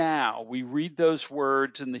this now. We read those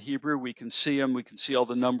words in the Hebrew. We can see them. We can see all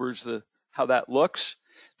the numbers, the how that looks.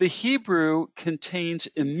 The Hebrew contains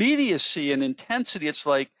immediacy and intensity. It's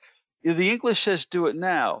like the English says, do it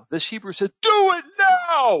now. This Hebrew says, do it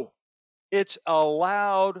now. It's a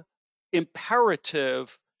loud,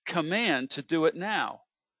 imperative command to do it now.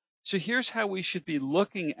 So here's how we should be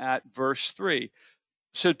looking at verse 3.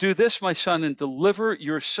 So do this, my son, and deliver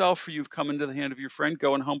yourself, for you've come into the hand of your friend.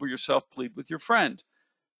 Go and humble yourself, plead with your friend.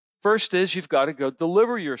 First is you've got to go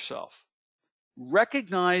deliver yourself.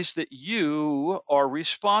 Recognize that you are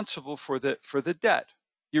responsible for the debt.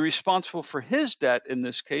 You're responsible for his debt in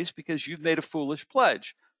this case because you've made a foolish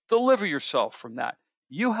pledge. Deliver yourself from that.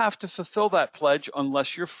 You have to fulfill that pledge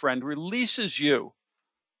unless your friend releases you,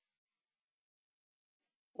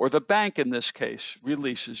 or the bank in this case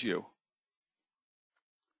releases you.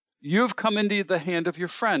 You've come into the hand of your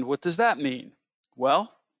friend. What does that mean?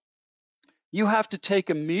 Well, you have to take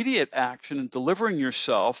immediate action in delivering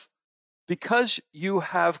yourself because you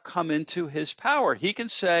have come into his power. He can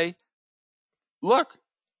say, look,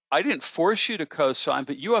 I didn't force you to co-sign,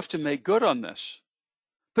 but you have to make good on this.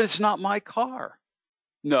 But it's not my car.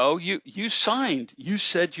 No, you signed. You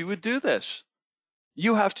said you would do this.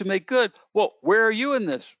 You have to make good. Well, where are you in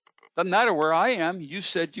this? Doesn't matter where I am. You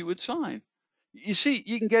said you would sign. You see,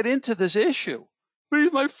 you can get into this issue. But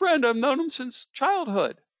he's my friend. I've known him since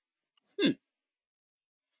childhood.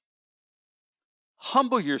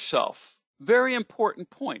 Humble yourself. Very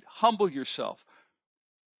important point. Humble yourself.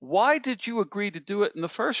 Why did you agree to do it in the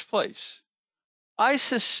first place? I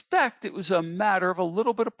suspect it was a matter of a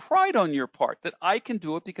little bit of pride on your part that I can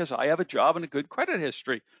do it because I have a job and a good credit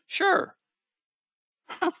history. Sure.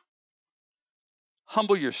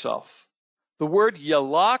 Humble yourself. The word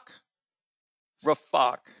yalak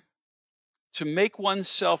rafak, to make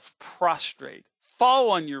oneself prostrate,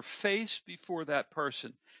 fall on your face before that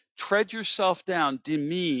person, tread yourself down,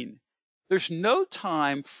 demean. There's no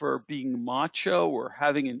time for being macho or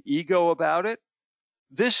having an ego about it.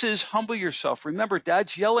 This is humble yourself. Remember,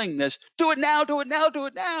 Dad's yelling this, do it now, do it now, do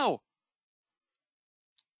it now.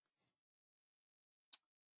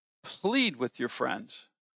 Plead with your friends.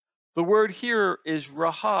 The word here is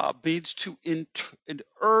rahab, means to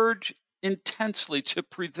urge intensely, to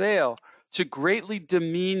prevail, to greatly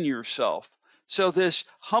demean yourself. So this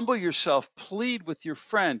humble yourself, plead with your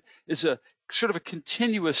friend is a sort of a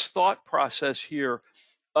continuous thought process here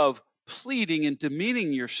of pleading and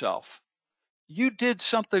demeaning yourself. You did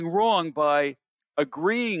something wrong by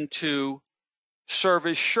agreeing to serve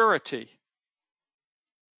as surety.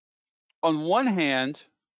 On one hand,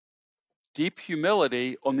 deep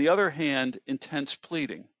humility, on the other hand, intense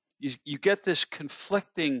pleading. You get this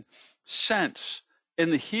conflicting sense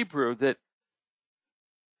in the Hebrew that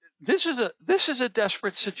this is a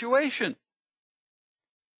desperate situation.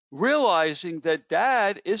 Realizing that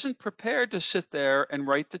Dad isn't prepared to sit there and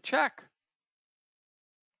write the check.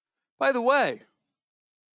 By the way,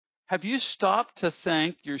 have you stopped to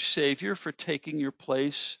thank your Savior for taking your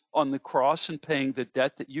place on the cross and paying the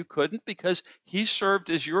debt that you couldn't because he served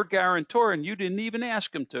as your guarantor and you didn't even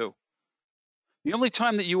ask him to? The only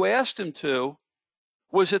time that you asked him to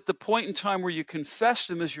was at the point in time where you confessed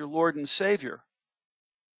him as your Lord and Savior.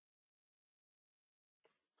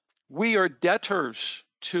 We are debtors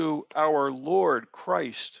to our Lord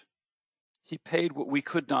Christ. He paid what we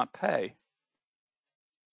could not pay.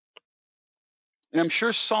 And I'm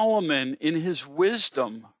sure Solomon, in his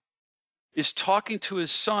wisdom, is talking to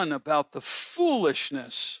his son about the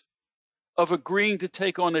foolishness of agreeing to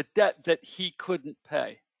take on a debt that he couldn't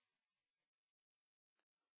pay.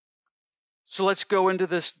 So let's go into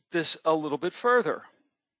this a little bit further.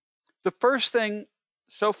 The first thing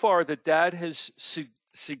so far that Dad has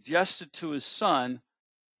suggested to his son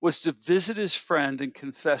was to visit his friend and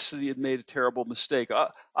confess that he had made a terrible mistake.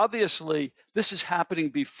 Obviously, this is happening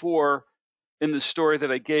before, in the story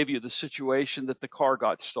that I gave you, the situation that the car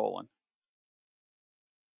got stolen.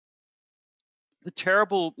 The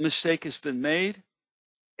terrible mistake has been made,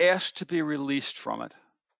 asked to be released from it.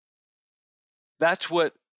 That's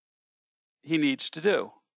what he needs to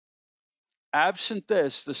do. Absent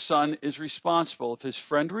this, the son is responsible. If his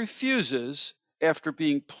friend refuses, after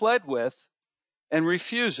being pled with, and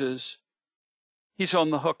refuses, he's on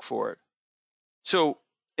the hook for it. So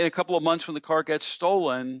in a couple of months when the car gets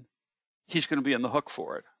stolen, he's going to be on the hook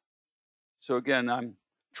for it. So again, I'm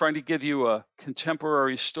trying to give you a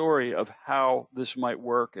contemporary story of how this might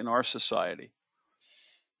work in our society.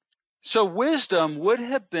 So wisdom would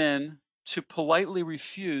have been to politely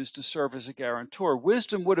refuse to serve as a guarantor.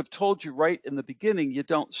 Wisdom would have told you right in the beginning, you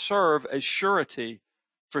don't serve as surety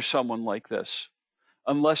for someone like this.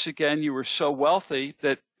 Unless, again, you were so wealthy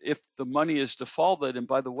that if the money is defaulted, and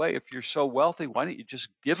by the way, if you're so wealthy, why don't you just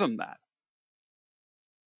give them that?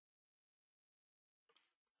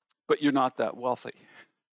 but you're not that wealthy.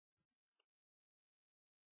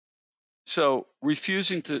 So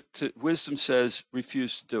refusing to wisdom says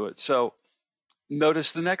refuse to do it. So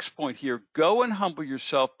notice the next point here. Go and humble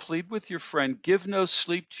yourself, plead with your friend, give no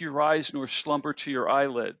sleep to your eyes nor slumber to your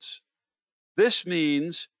eyelids. This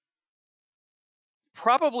means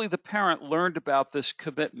probably the parent learned about this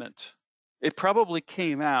commitment. It probably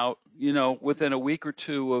came out, within a week or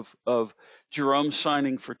two of Jerome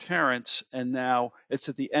signing for Terrence, and now it's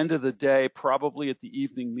at the end of the day, probably at the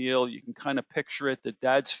evening meal. You can kind of picture it that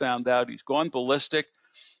dad's found out. He's gone ballistic.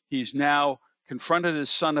 He's now confronted his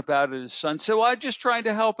son about it. His son said, well, I'm just trying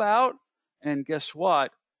to help out. And guess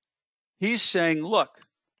what? He's saying, look,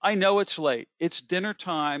 I know it's late. It's dinner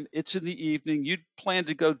time. It's in the evening. You plan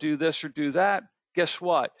to go do this or do that. Guess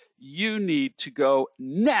what? You need to go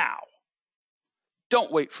now.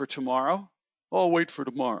 Don't wait for tomorrow. I'll wait for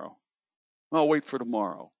tomorrow. I'll wait for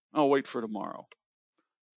tomorrow. I'll wait for tomorrow.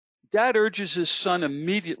 Dad urges his son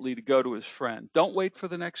immediately to go to his friend. Don't wait for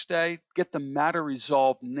the next day. Get the matter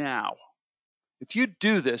resolved now. If you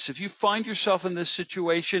do this, if you find yourself in this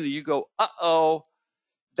situation and you go, uh-oh,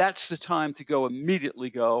 that's the time to immediately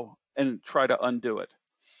go and try to undo it.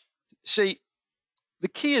 See, the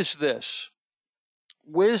key is this.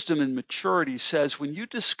 Wisdom and maturity says when you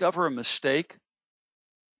discover a mistake,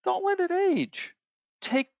 don't let it age.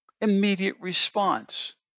 Take immediate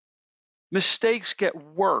response. Mistakes get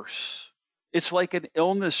worse. It's like an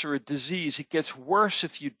illness or a disease. It gets worse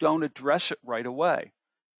if you don't address it right away.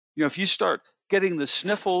 If you start getting the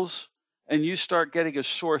sniffles and you start getting a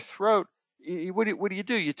sore throat, what do you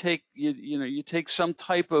do? You take some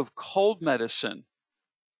type of cold medicine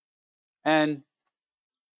and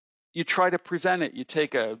you try to prevent it. You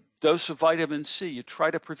take a dose of vitamin C. You try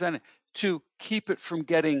to prevent it to keep it from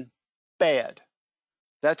getting bad.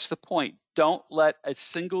 That's the point. Don't let a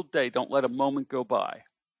single day, don't let a moment go by.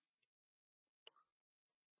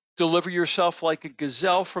 Deliver yourself like a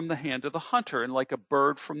gazelle from the hand of the hunter and like a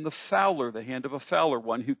bird from the fowler, the hand of a fowler,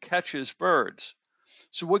 one who catches birds.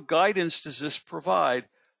 So what guidance does this provide?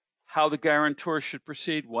 How the guarantor should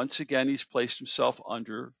proceed? Once again, he's placed himself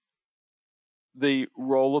under the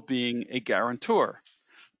role of being a guarantor.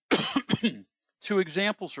 Two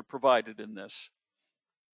examples are provided in this.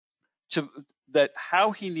 That how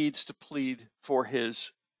he needs to plead for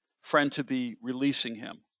his friend to be releasing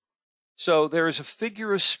him. So there is a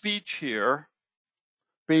figure of speech here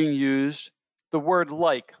being used. The word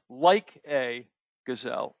like a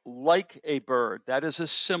gazelle, like a bird. That is a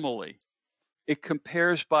simile. It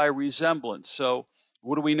compares by resemblance. So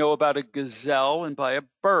what do we know about a gazelle and by a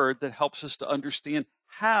bird that helps us to understand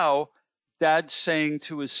how Dad's saying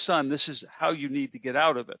to his son, this is how you need to get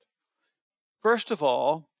out of it. First of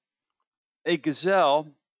all, a gazelle,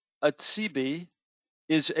 a tsibi,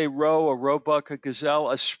 is a roe, a roebuck, a gazelle,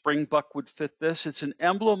 a springbuck would fit this. It's an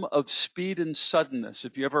emblem of speed and suddenness.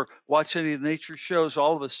 If you ever watch any of the nature shows,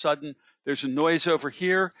 all of a sudden there's a noise over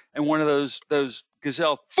here, and one of those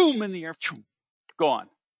gazelles, boom, in the air, choom, gone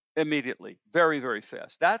immediately, very, very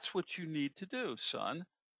fast. That's what you need to do, son.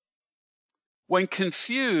 When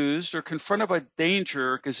confused or confronted by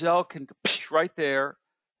danger, gazelle can right there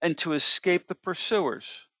and to escape the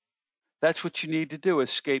pursuers. That's what you need to do,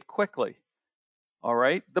 escape quickly. All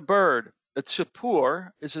right, the bird, a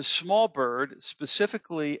tzipur, is a small bird,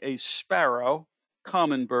 specifically a sparrow,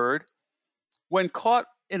 common bird. When caught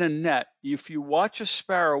in a net, if you watch a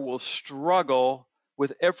sparrow will struggle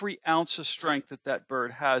with every ounce of strength that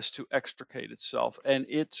bird has to extricate itself, and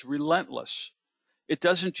it's relentless. It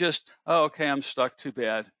doesn't just, oh, okay, I'm stuck, too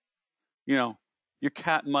bad. Your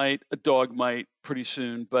cat might, a dog might pretty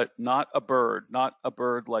soon, but not a bird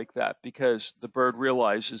like that, because the bird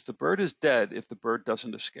realizes the bird is dead if the bird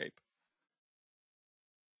doesn't escape.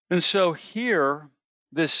 And so here,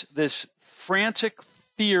 this frantic,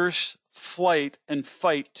 fierce flight and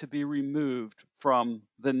fight to be removed from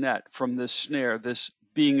the net, from this snare, this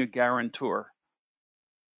being a guarantor.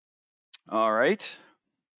 All right.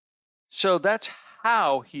 So that's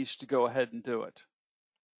how he's to go ahead and do it.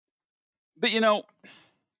 But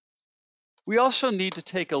we also need to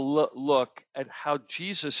take a look at how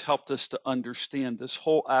Jesus helped us to understand this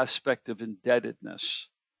whole aspect of indebtedness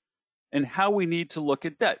and how we need to look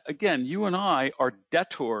at debt. Again, you and I are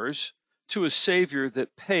debtors to a Savior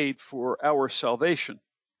that paid for our salvation,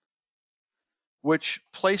 which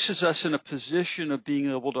places us in a position of being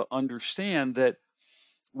able to understand that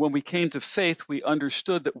when we came to faith, we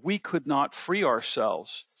understood that we could not free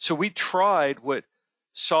ourselves. So we tried what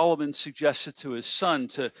Solomon suggested to his son,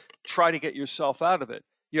 to try to get yourself out of it.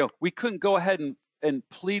 We couldn't go ahead and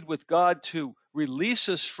plead with God to release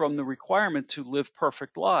us from the requirement to live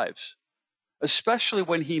perfect lives. especially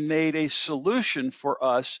when he made a solution for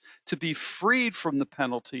us to be freed from the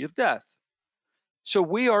penalty of death. So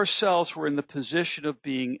we ourselves were in the position of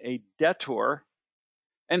being a debtor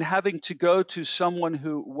and having to go to someone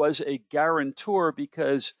who was a guarantor,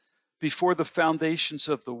 because before the foundations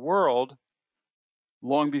of the world,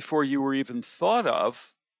 long before you were even thought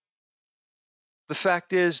of, the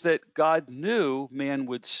fact is that God knew man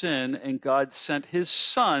would sin, and God sent his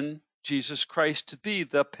Son, Jesus Christ, to be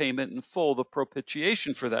the payment in full, the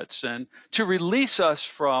propitiation for that sin, to release us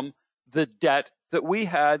from the debt that we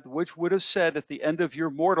had, which would have said at the end of your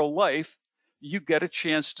mortal life, you get a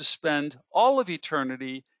chance to spend all of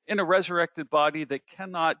eternity in a resurrected body that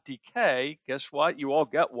cannot decay. Guess what? You all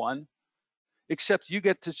get one, except you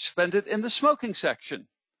get to spend it in the smoking section.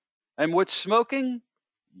 And what's smoking?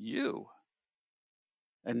 You.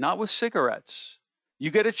 And not with cigarettes.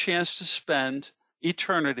 You get a chance to spend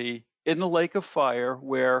eternity in the lake of fire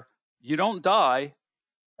where you don't die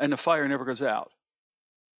and the fire never goes out.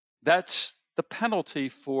 That's the penalty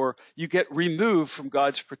for you get removed from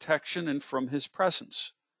God's protection and from his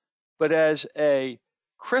presence. But as a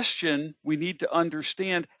Christian, we need to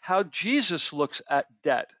understand how Jesus looks at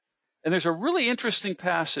debt. And there's a really interesting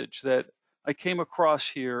passage that I came across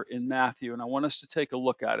here in Matthew, and I want us to take a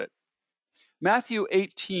look at it. Matthew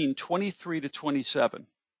 18:23-27.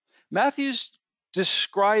 Matthew's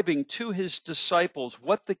describing to his disciples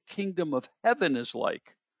what the kingdom of heaven is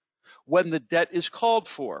like when the debt is called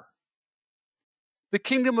for. The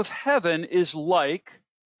kingdom of heaven is like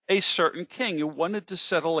a certain king who wanted to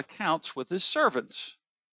settle accounts with his servants.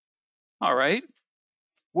 All right.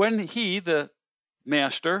 When he, the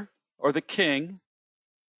master or the king,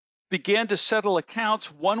 began to settle accounts,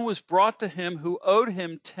 one was brought to him who owed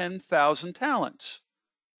him 10,000 talents.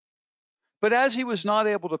 But as he was not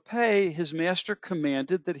able to pay, his master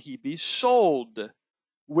commanded that he be sold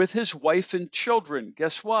with his wife and children.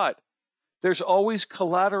 Guess what? There's always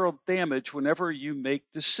collateral damage whenever you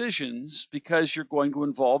make decisions because you're going to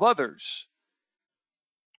involve others.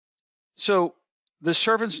 So the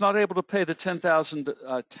servant's not able to pay the 10,000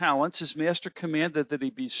 talents. His master commanded that he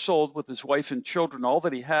be sold with his wife and children, all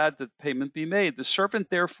that he had, that payment be made. The servant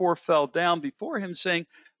therefore fell down before him, saying,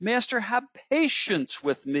 Master, have patience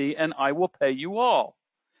with me, and I will pay you all.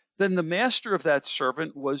 Then the master of that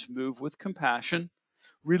servant was moved with compassion,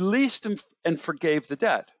 released him, and forgave the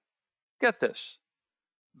debt. Get this.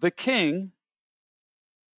 The king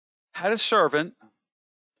had a servant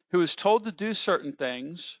who was told to do certain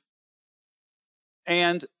things,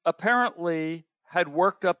 and apparently had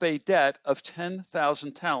worked up a debt of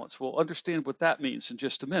 10,000 talents. We'll understand what that means in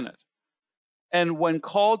just a minute. And when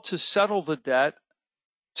called to settle the debt,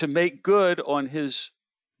 to make good on his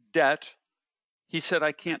debt, he said,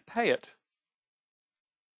 I can't pay it.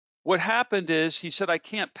 What happened is he said, I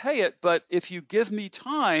can't pay it, but if you give me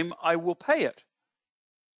time, I will pay it.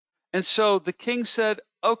 And so the king said,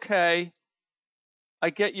 okay,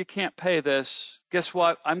 I get you can't pay this. Guess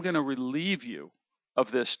what? I'm going to relieve you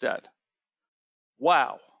of this debt.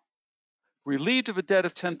 Wow. Relieved of a debt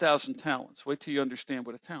of 10,000 talents. Wait till you understand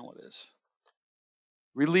what a talent is.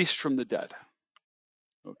 Released from the debt.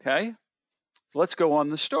 Okay? So let's go on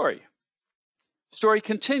the story. Story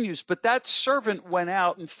continues, but that servant went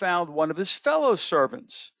out and found one of his fellow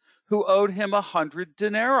servants who owed him 100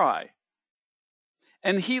 denarii.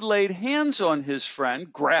 And he laid hands on his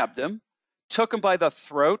friend, grabbed him, took him by the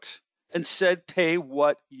throat, and said, pay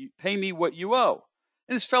me what you owe.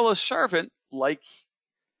 And his fellow servant, like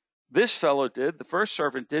this fellow did, the first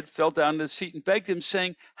servant did, fell down to his feet and begged him,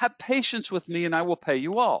 saying, have patience with me and I will pay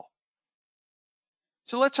you all.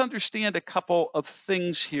 So let's understand a couple of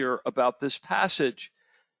things here about this passage.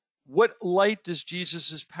 What light does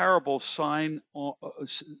Jesus' parable shine on,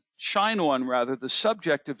 the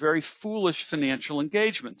subject of very foolish financial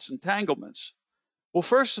engagements, entanglements? Well,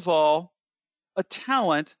 first of all, a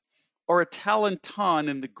talent, or a talenton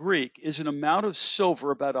in the Greek, is an amount of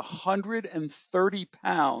silver about 130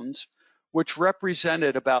 pounds, which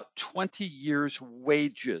represented about 20 years'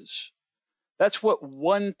 wages. That's what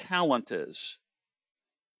one talent is.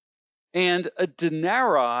 And a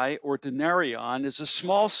denarii, or denarion, is a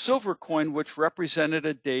small silver coin which represented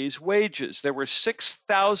a day's wages. There were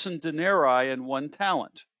 6,000 denarii in one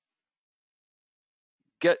talent.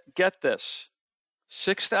 Get this.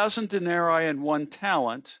 6,000 denarii in one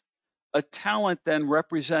talent. A talent then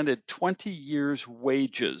represented 20 years'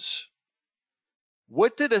 wages.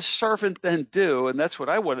 What did a servant then do? And that's what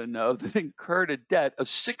I want to know, that incurred a debt of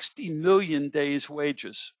 60 million days'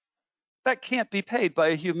 wages. That can't be paid by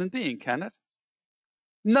a human being, can it?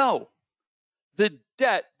 No. The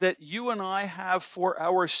debt that you and I have for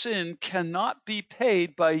our sin cannot be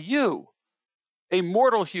paid by you. a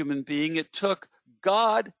mortal human being. It took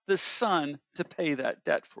God the Son to pay that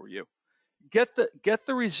debt for you. Get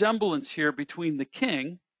the resemblance here between the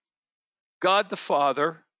King, God the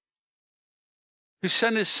Father, who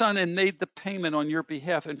sent his Son and made the payment on your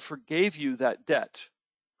behalf and forgave you that debt.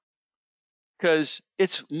 Because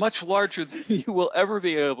it's much larger than you will ever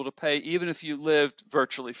be able to pay, even if you lived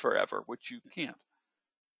virtually forever, which you can't.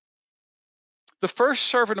 The first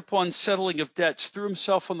servant, upon settling of debts, threw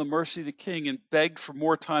himself on the mercy of the king and begged for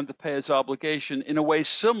more time to pay his obligation, in a way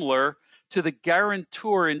similar to the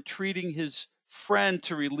guarantor entreating his friend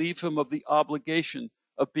to relieve him of the obligation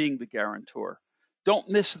of being the guarantor. Don't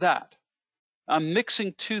miss that. I'm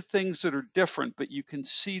mixing two things that are different, but you can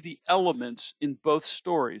see the elements in both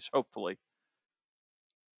stories, hopefully.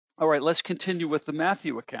 All right, let's continue with the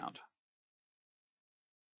Matthew account.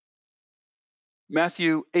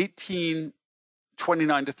 Matthew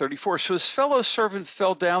 18:29-34. So his fellow servant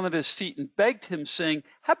fell down at his feet and begged him, saying,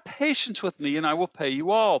 "Have patience with me, and I will pay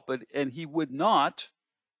you all." And he would not.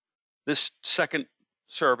 This second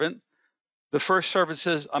servant, the first servant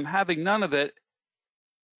says, "I'm having none of it."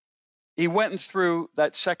 He went and threw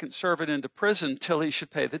that second servant into prison till he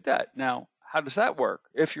should pay the debt. Now, how does that work?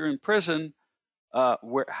 If you're in prison,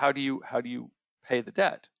 how do you pay the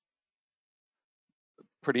debt?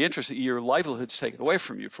 Pretty interesting. Your livelihood's taken away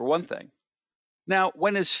from you, for one thing. Now,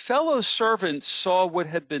 when his fellow servants saw what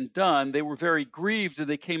had been done, they were very grieved, and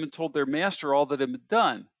they came and told their master all that had been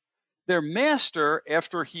done. Their master,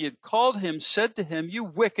 after he had called him, said to him, "You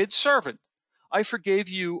wicked servant, I forgave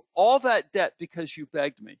you all that debt because you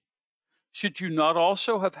begged me. Should you not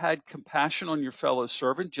also have had compassion on your fellow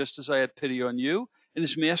servant, just as I had pity on you?" And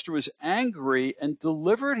his master was angry and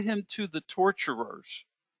delivered him to the torturers,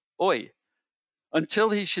 until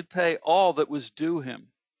he should pay all that was due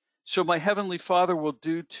him. So my heavenly Father will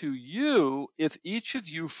do to you if each of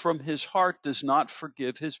you from his heart does not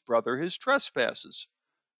forgive his brother his trespasses.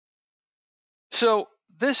 So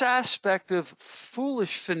this aspect of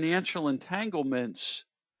foolish financial entanglements,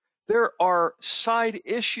 there are side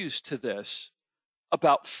issues to this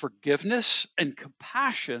about forgiveness and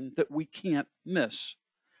compassion that we can't miss.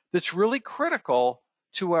 That's really critical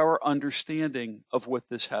to our understanding of what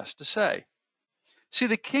this has to say. See,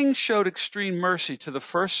 the king showed extreme mercy to the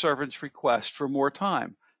first servant's request for more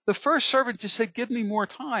time. The first servant just said, "Give me more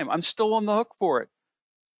time. I'm still on the hook for it."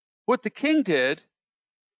 What the king did,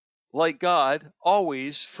 like God,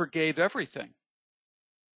 always forgave everything.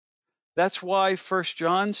 That's why 1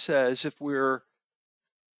 John says if we're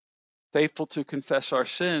faithful to confess our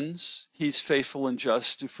sins, he's faithful and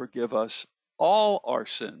just to forgive us all our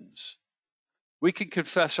sins. We can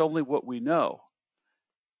confess only what we know.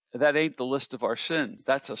 That ain't the list of our sins.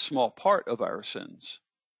 That's a small part of our sins.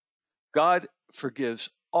 God forgives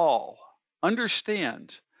all.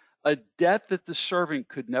 Understand, a debt that the servant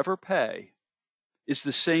could never pay is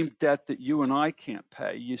the same debt that you and I can't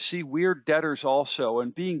pay. You see, we're debtors also,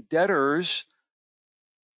 and being debtors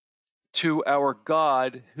to our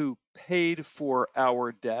God who paid for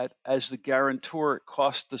our debt as the guarantor, it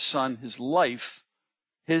cost the Son his life.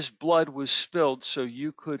 His blood was spilled so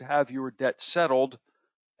you could have your debt settled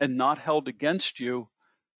and not held against you.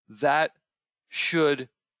 That should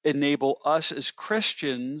enable us as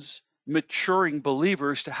Christians, maturing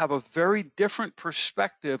believers, to have a very different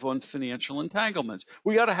perspective on financial entanglements.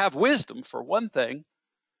 We got to have wisdom, for one thing,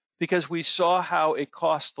 because we saw how it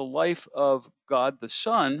cost the life of God the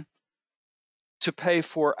Son to pay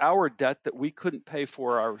for our debt that we couldn't pay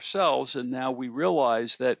for ourselves. And now we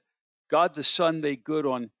realize that God the Son made good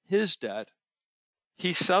on his debt.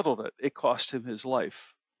 He settled it. It cost him his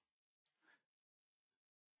life.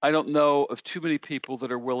 I don't know of too many people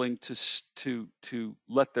that are willing to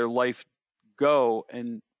let their life go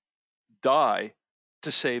and die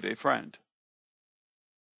to save a friend.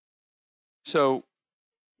 So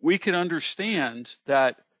we can understand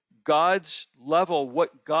that God's level,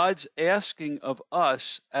 what God's asking of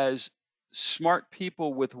us as smart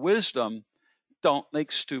people with wisdom, don't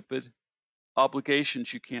make stupid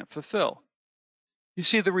obligations you can't fulfill. You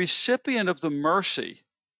see, the recipient of the mercy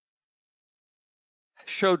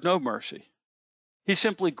showed no mercy. He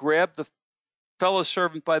simply grabbed the fellow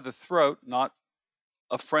servant by the throat, not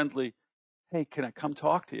a friendly, "Hey, can I come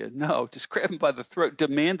talk to you?" No, just grabbed him by the throat,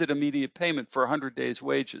 demanded immediate payment for 100 days'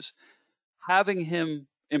 wages. Having him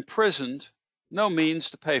imprisoned, no means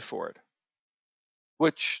to pay for it,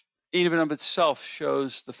 which even of itself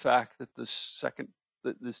shows the fact that this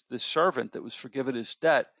servant that was forgiven his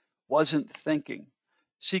debt wasn't thinking.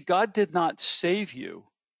 See, God did not save you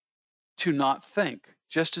to not think,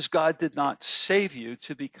 just as God did not save you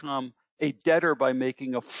to become a debtor by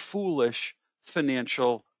making a foolish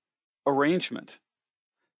financial arrangement.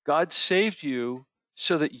 God saved you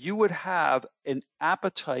so that you would have an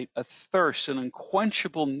appetite, a thirst, an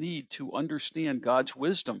unquenchable need to understand God's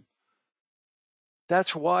wisdom.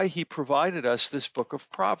 That's why he provided us this book of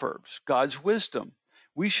Proverbs, God's wisdom.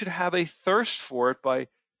 We should have a thirst for it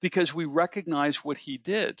because we recognize what he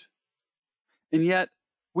did. And yet,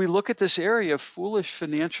 we look at this area of foolish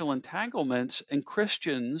financial entanglements, and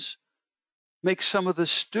Christians make some of the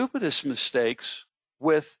stupidest mistakes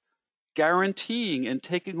with guaranteeing and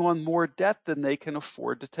taking on more debt than they can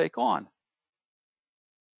afford to take on.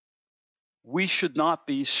 We should not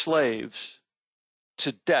be slaves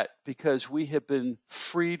to debt because we have been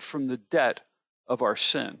freed from the debt of our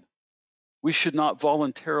sin. We should not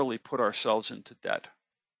voluntarily put ourselves into debt.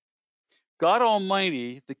 God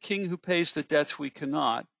Almighty, the King who pays the debts we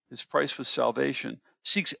cannot, his price was salvation,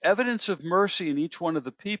 seeks evidence of mercy in each one of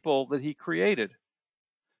the people that he created.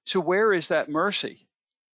 So where is that mercy?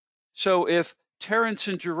 So if Terence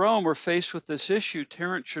and Jerome are faced with this issue,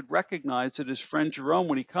 Terence should recognize that his friend Jerome,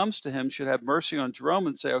 when he comes to him, should have mercy on Jerome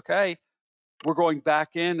and say, okay, we're going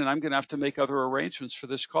back in and I'm going to have to make other arrangements for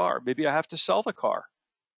this car. Maybe I have to sell the car.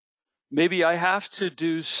 Maybe I have to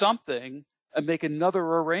do something and make another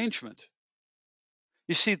arrangement.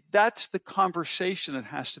 You see, that's the conversation that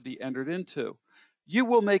has to be entered into. You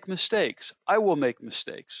will make mistakes. I will make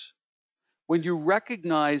mistakes. When you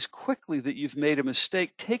recognize quickly that you've made a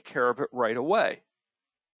mistake, take care of it right away.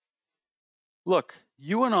 Look,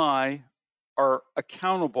 you and I are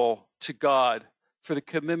accountable to God for the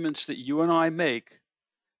commitments that you and I make,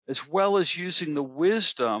 as well as using the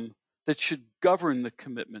wisdom that should govern the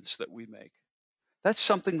commitments that we make. That's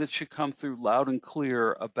something that should come through loud and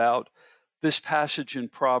clear about this passage in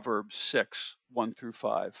Proverbs 6, 1 through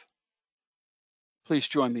 5. Please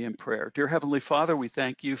join me in prayer. Dear Heavenly Father, we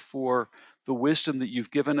thank you for the wisdom that you've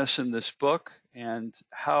given us in this book and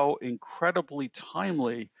how incredibly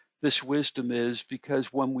timely this wisdom is, because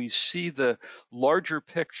when we see the larger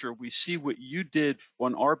picture, we see what you did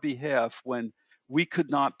on our behalf when we could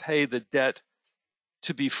not pay the debt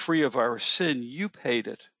to be free of our sin. You paid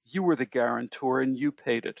it. You were the guarantor and you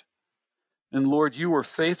paid it. And Lord, you are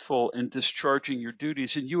faithful in discharging your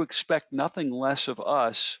duties, and you expect nothing less of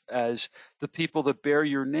us as the people that bear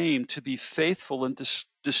your name to be faithful in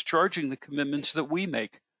discharging the commitments that we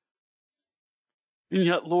make. And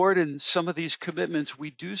yet, Lord, in some of these commitments, we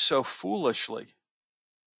do so foolishly.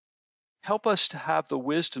 Help us to have the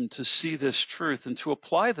wisdom to see this truth and to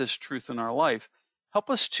apply this truth in our life. Help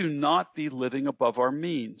us to not be living above our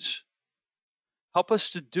means. Help us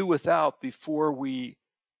to do without before we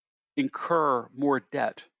incur more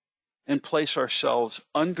debt and place ourselves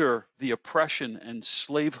under the oppression and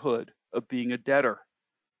slavehood of being a debtor.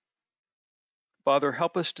 Father,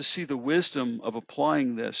 help us to see the wisdom of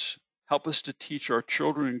applying this. Help us to teach our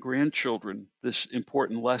children and grandchildren this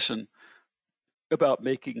important lesson about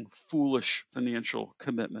making foolish financial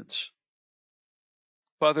commitments.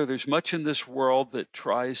 Father, there's much in this world that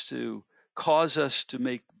tries to cause us to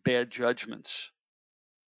make bad judgments.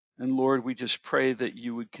 And Lord, we just pray that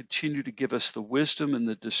you would continue to give us the wisdom and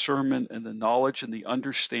the discernment and the knowledge and the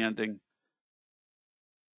understanding,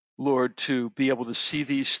 Lord, to be able to see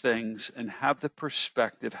these things and have the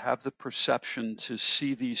perspective, have the perception to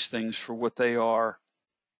see these things for what they are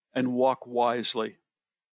and walk wisely.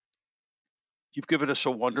 You've given us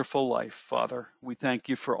a wonderful life, Father. We thank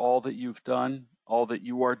you for all that you've done, all that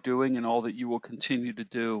you are doing, and all that you will continue to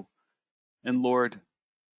do. And Lord,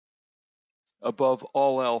 above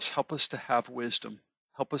all else, help us to have wisdom.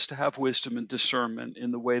 Help us to have wisdom and discernment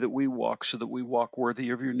in the way that we walk, so that we walk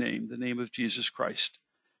worthy of your name, the name of Jesus Christ.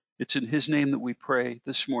 It's in his name that we pray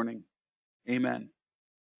this morning. Amen.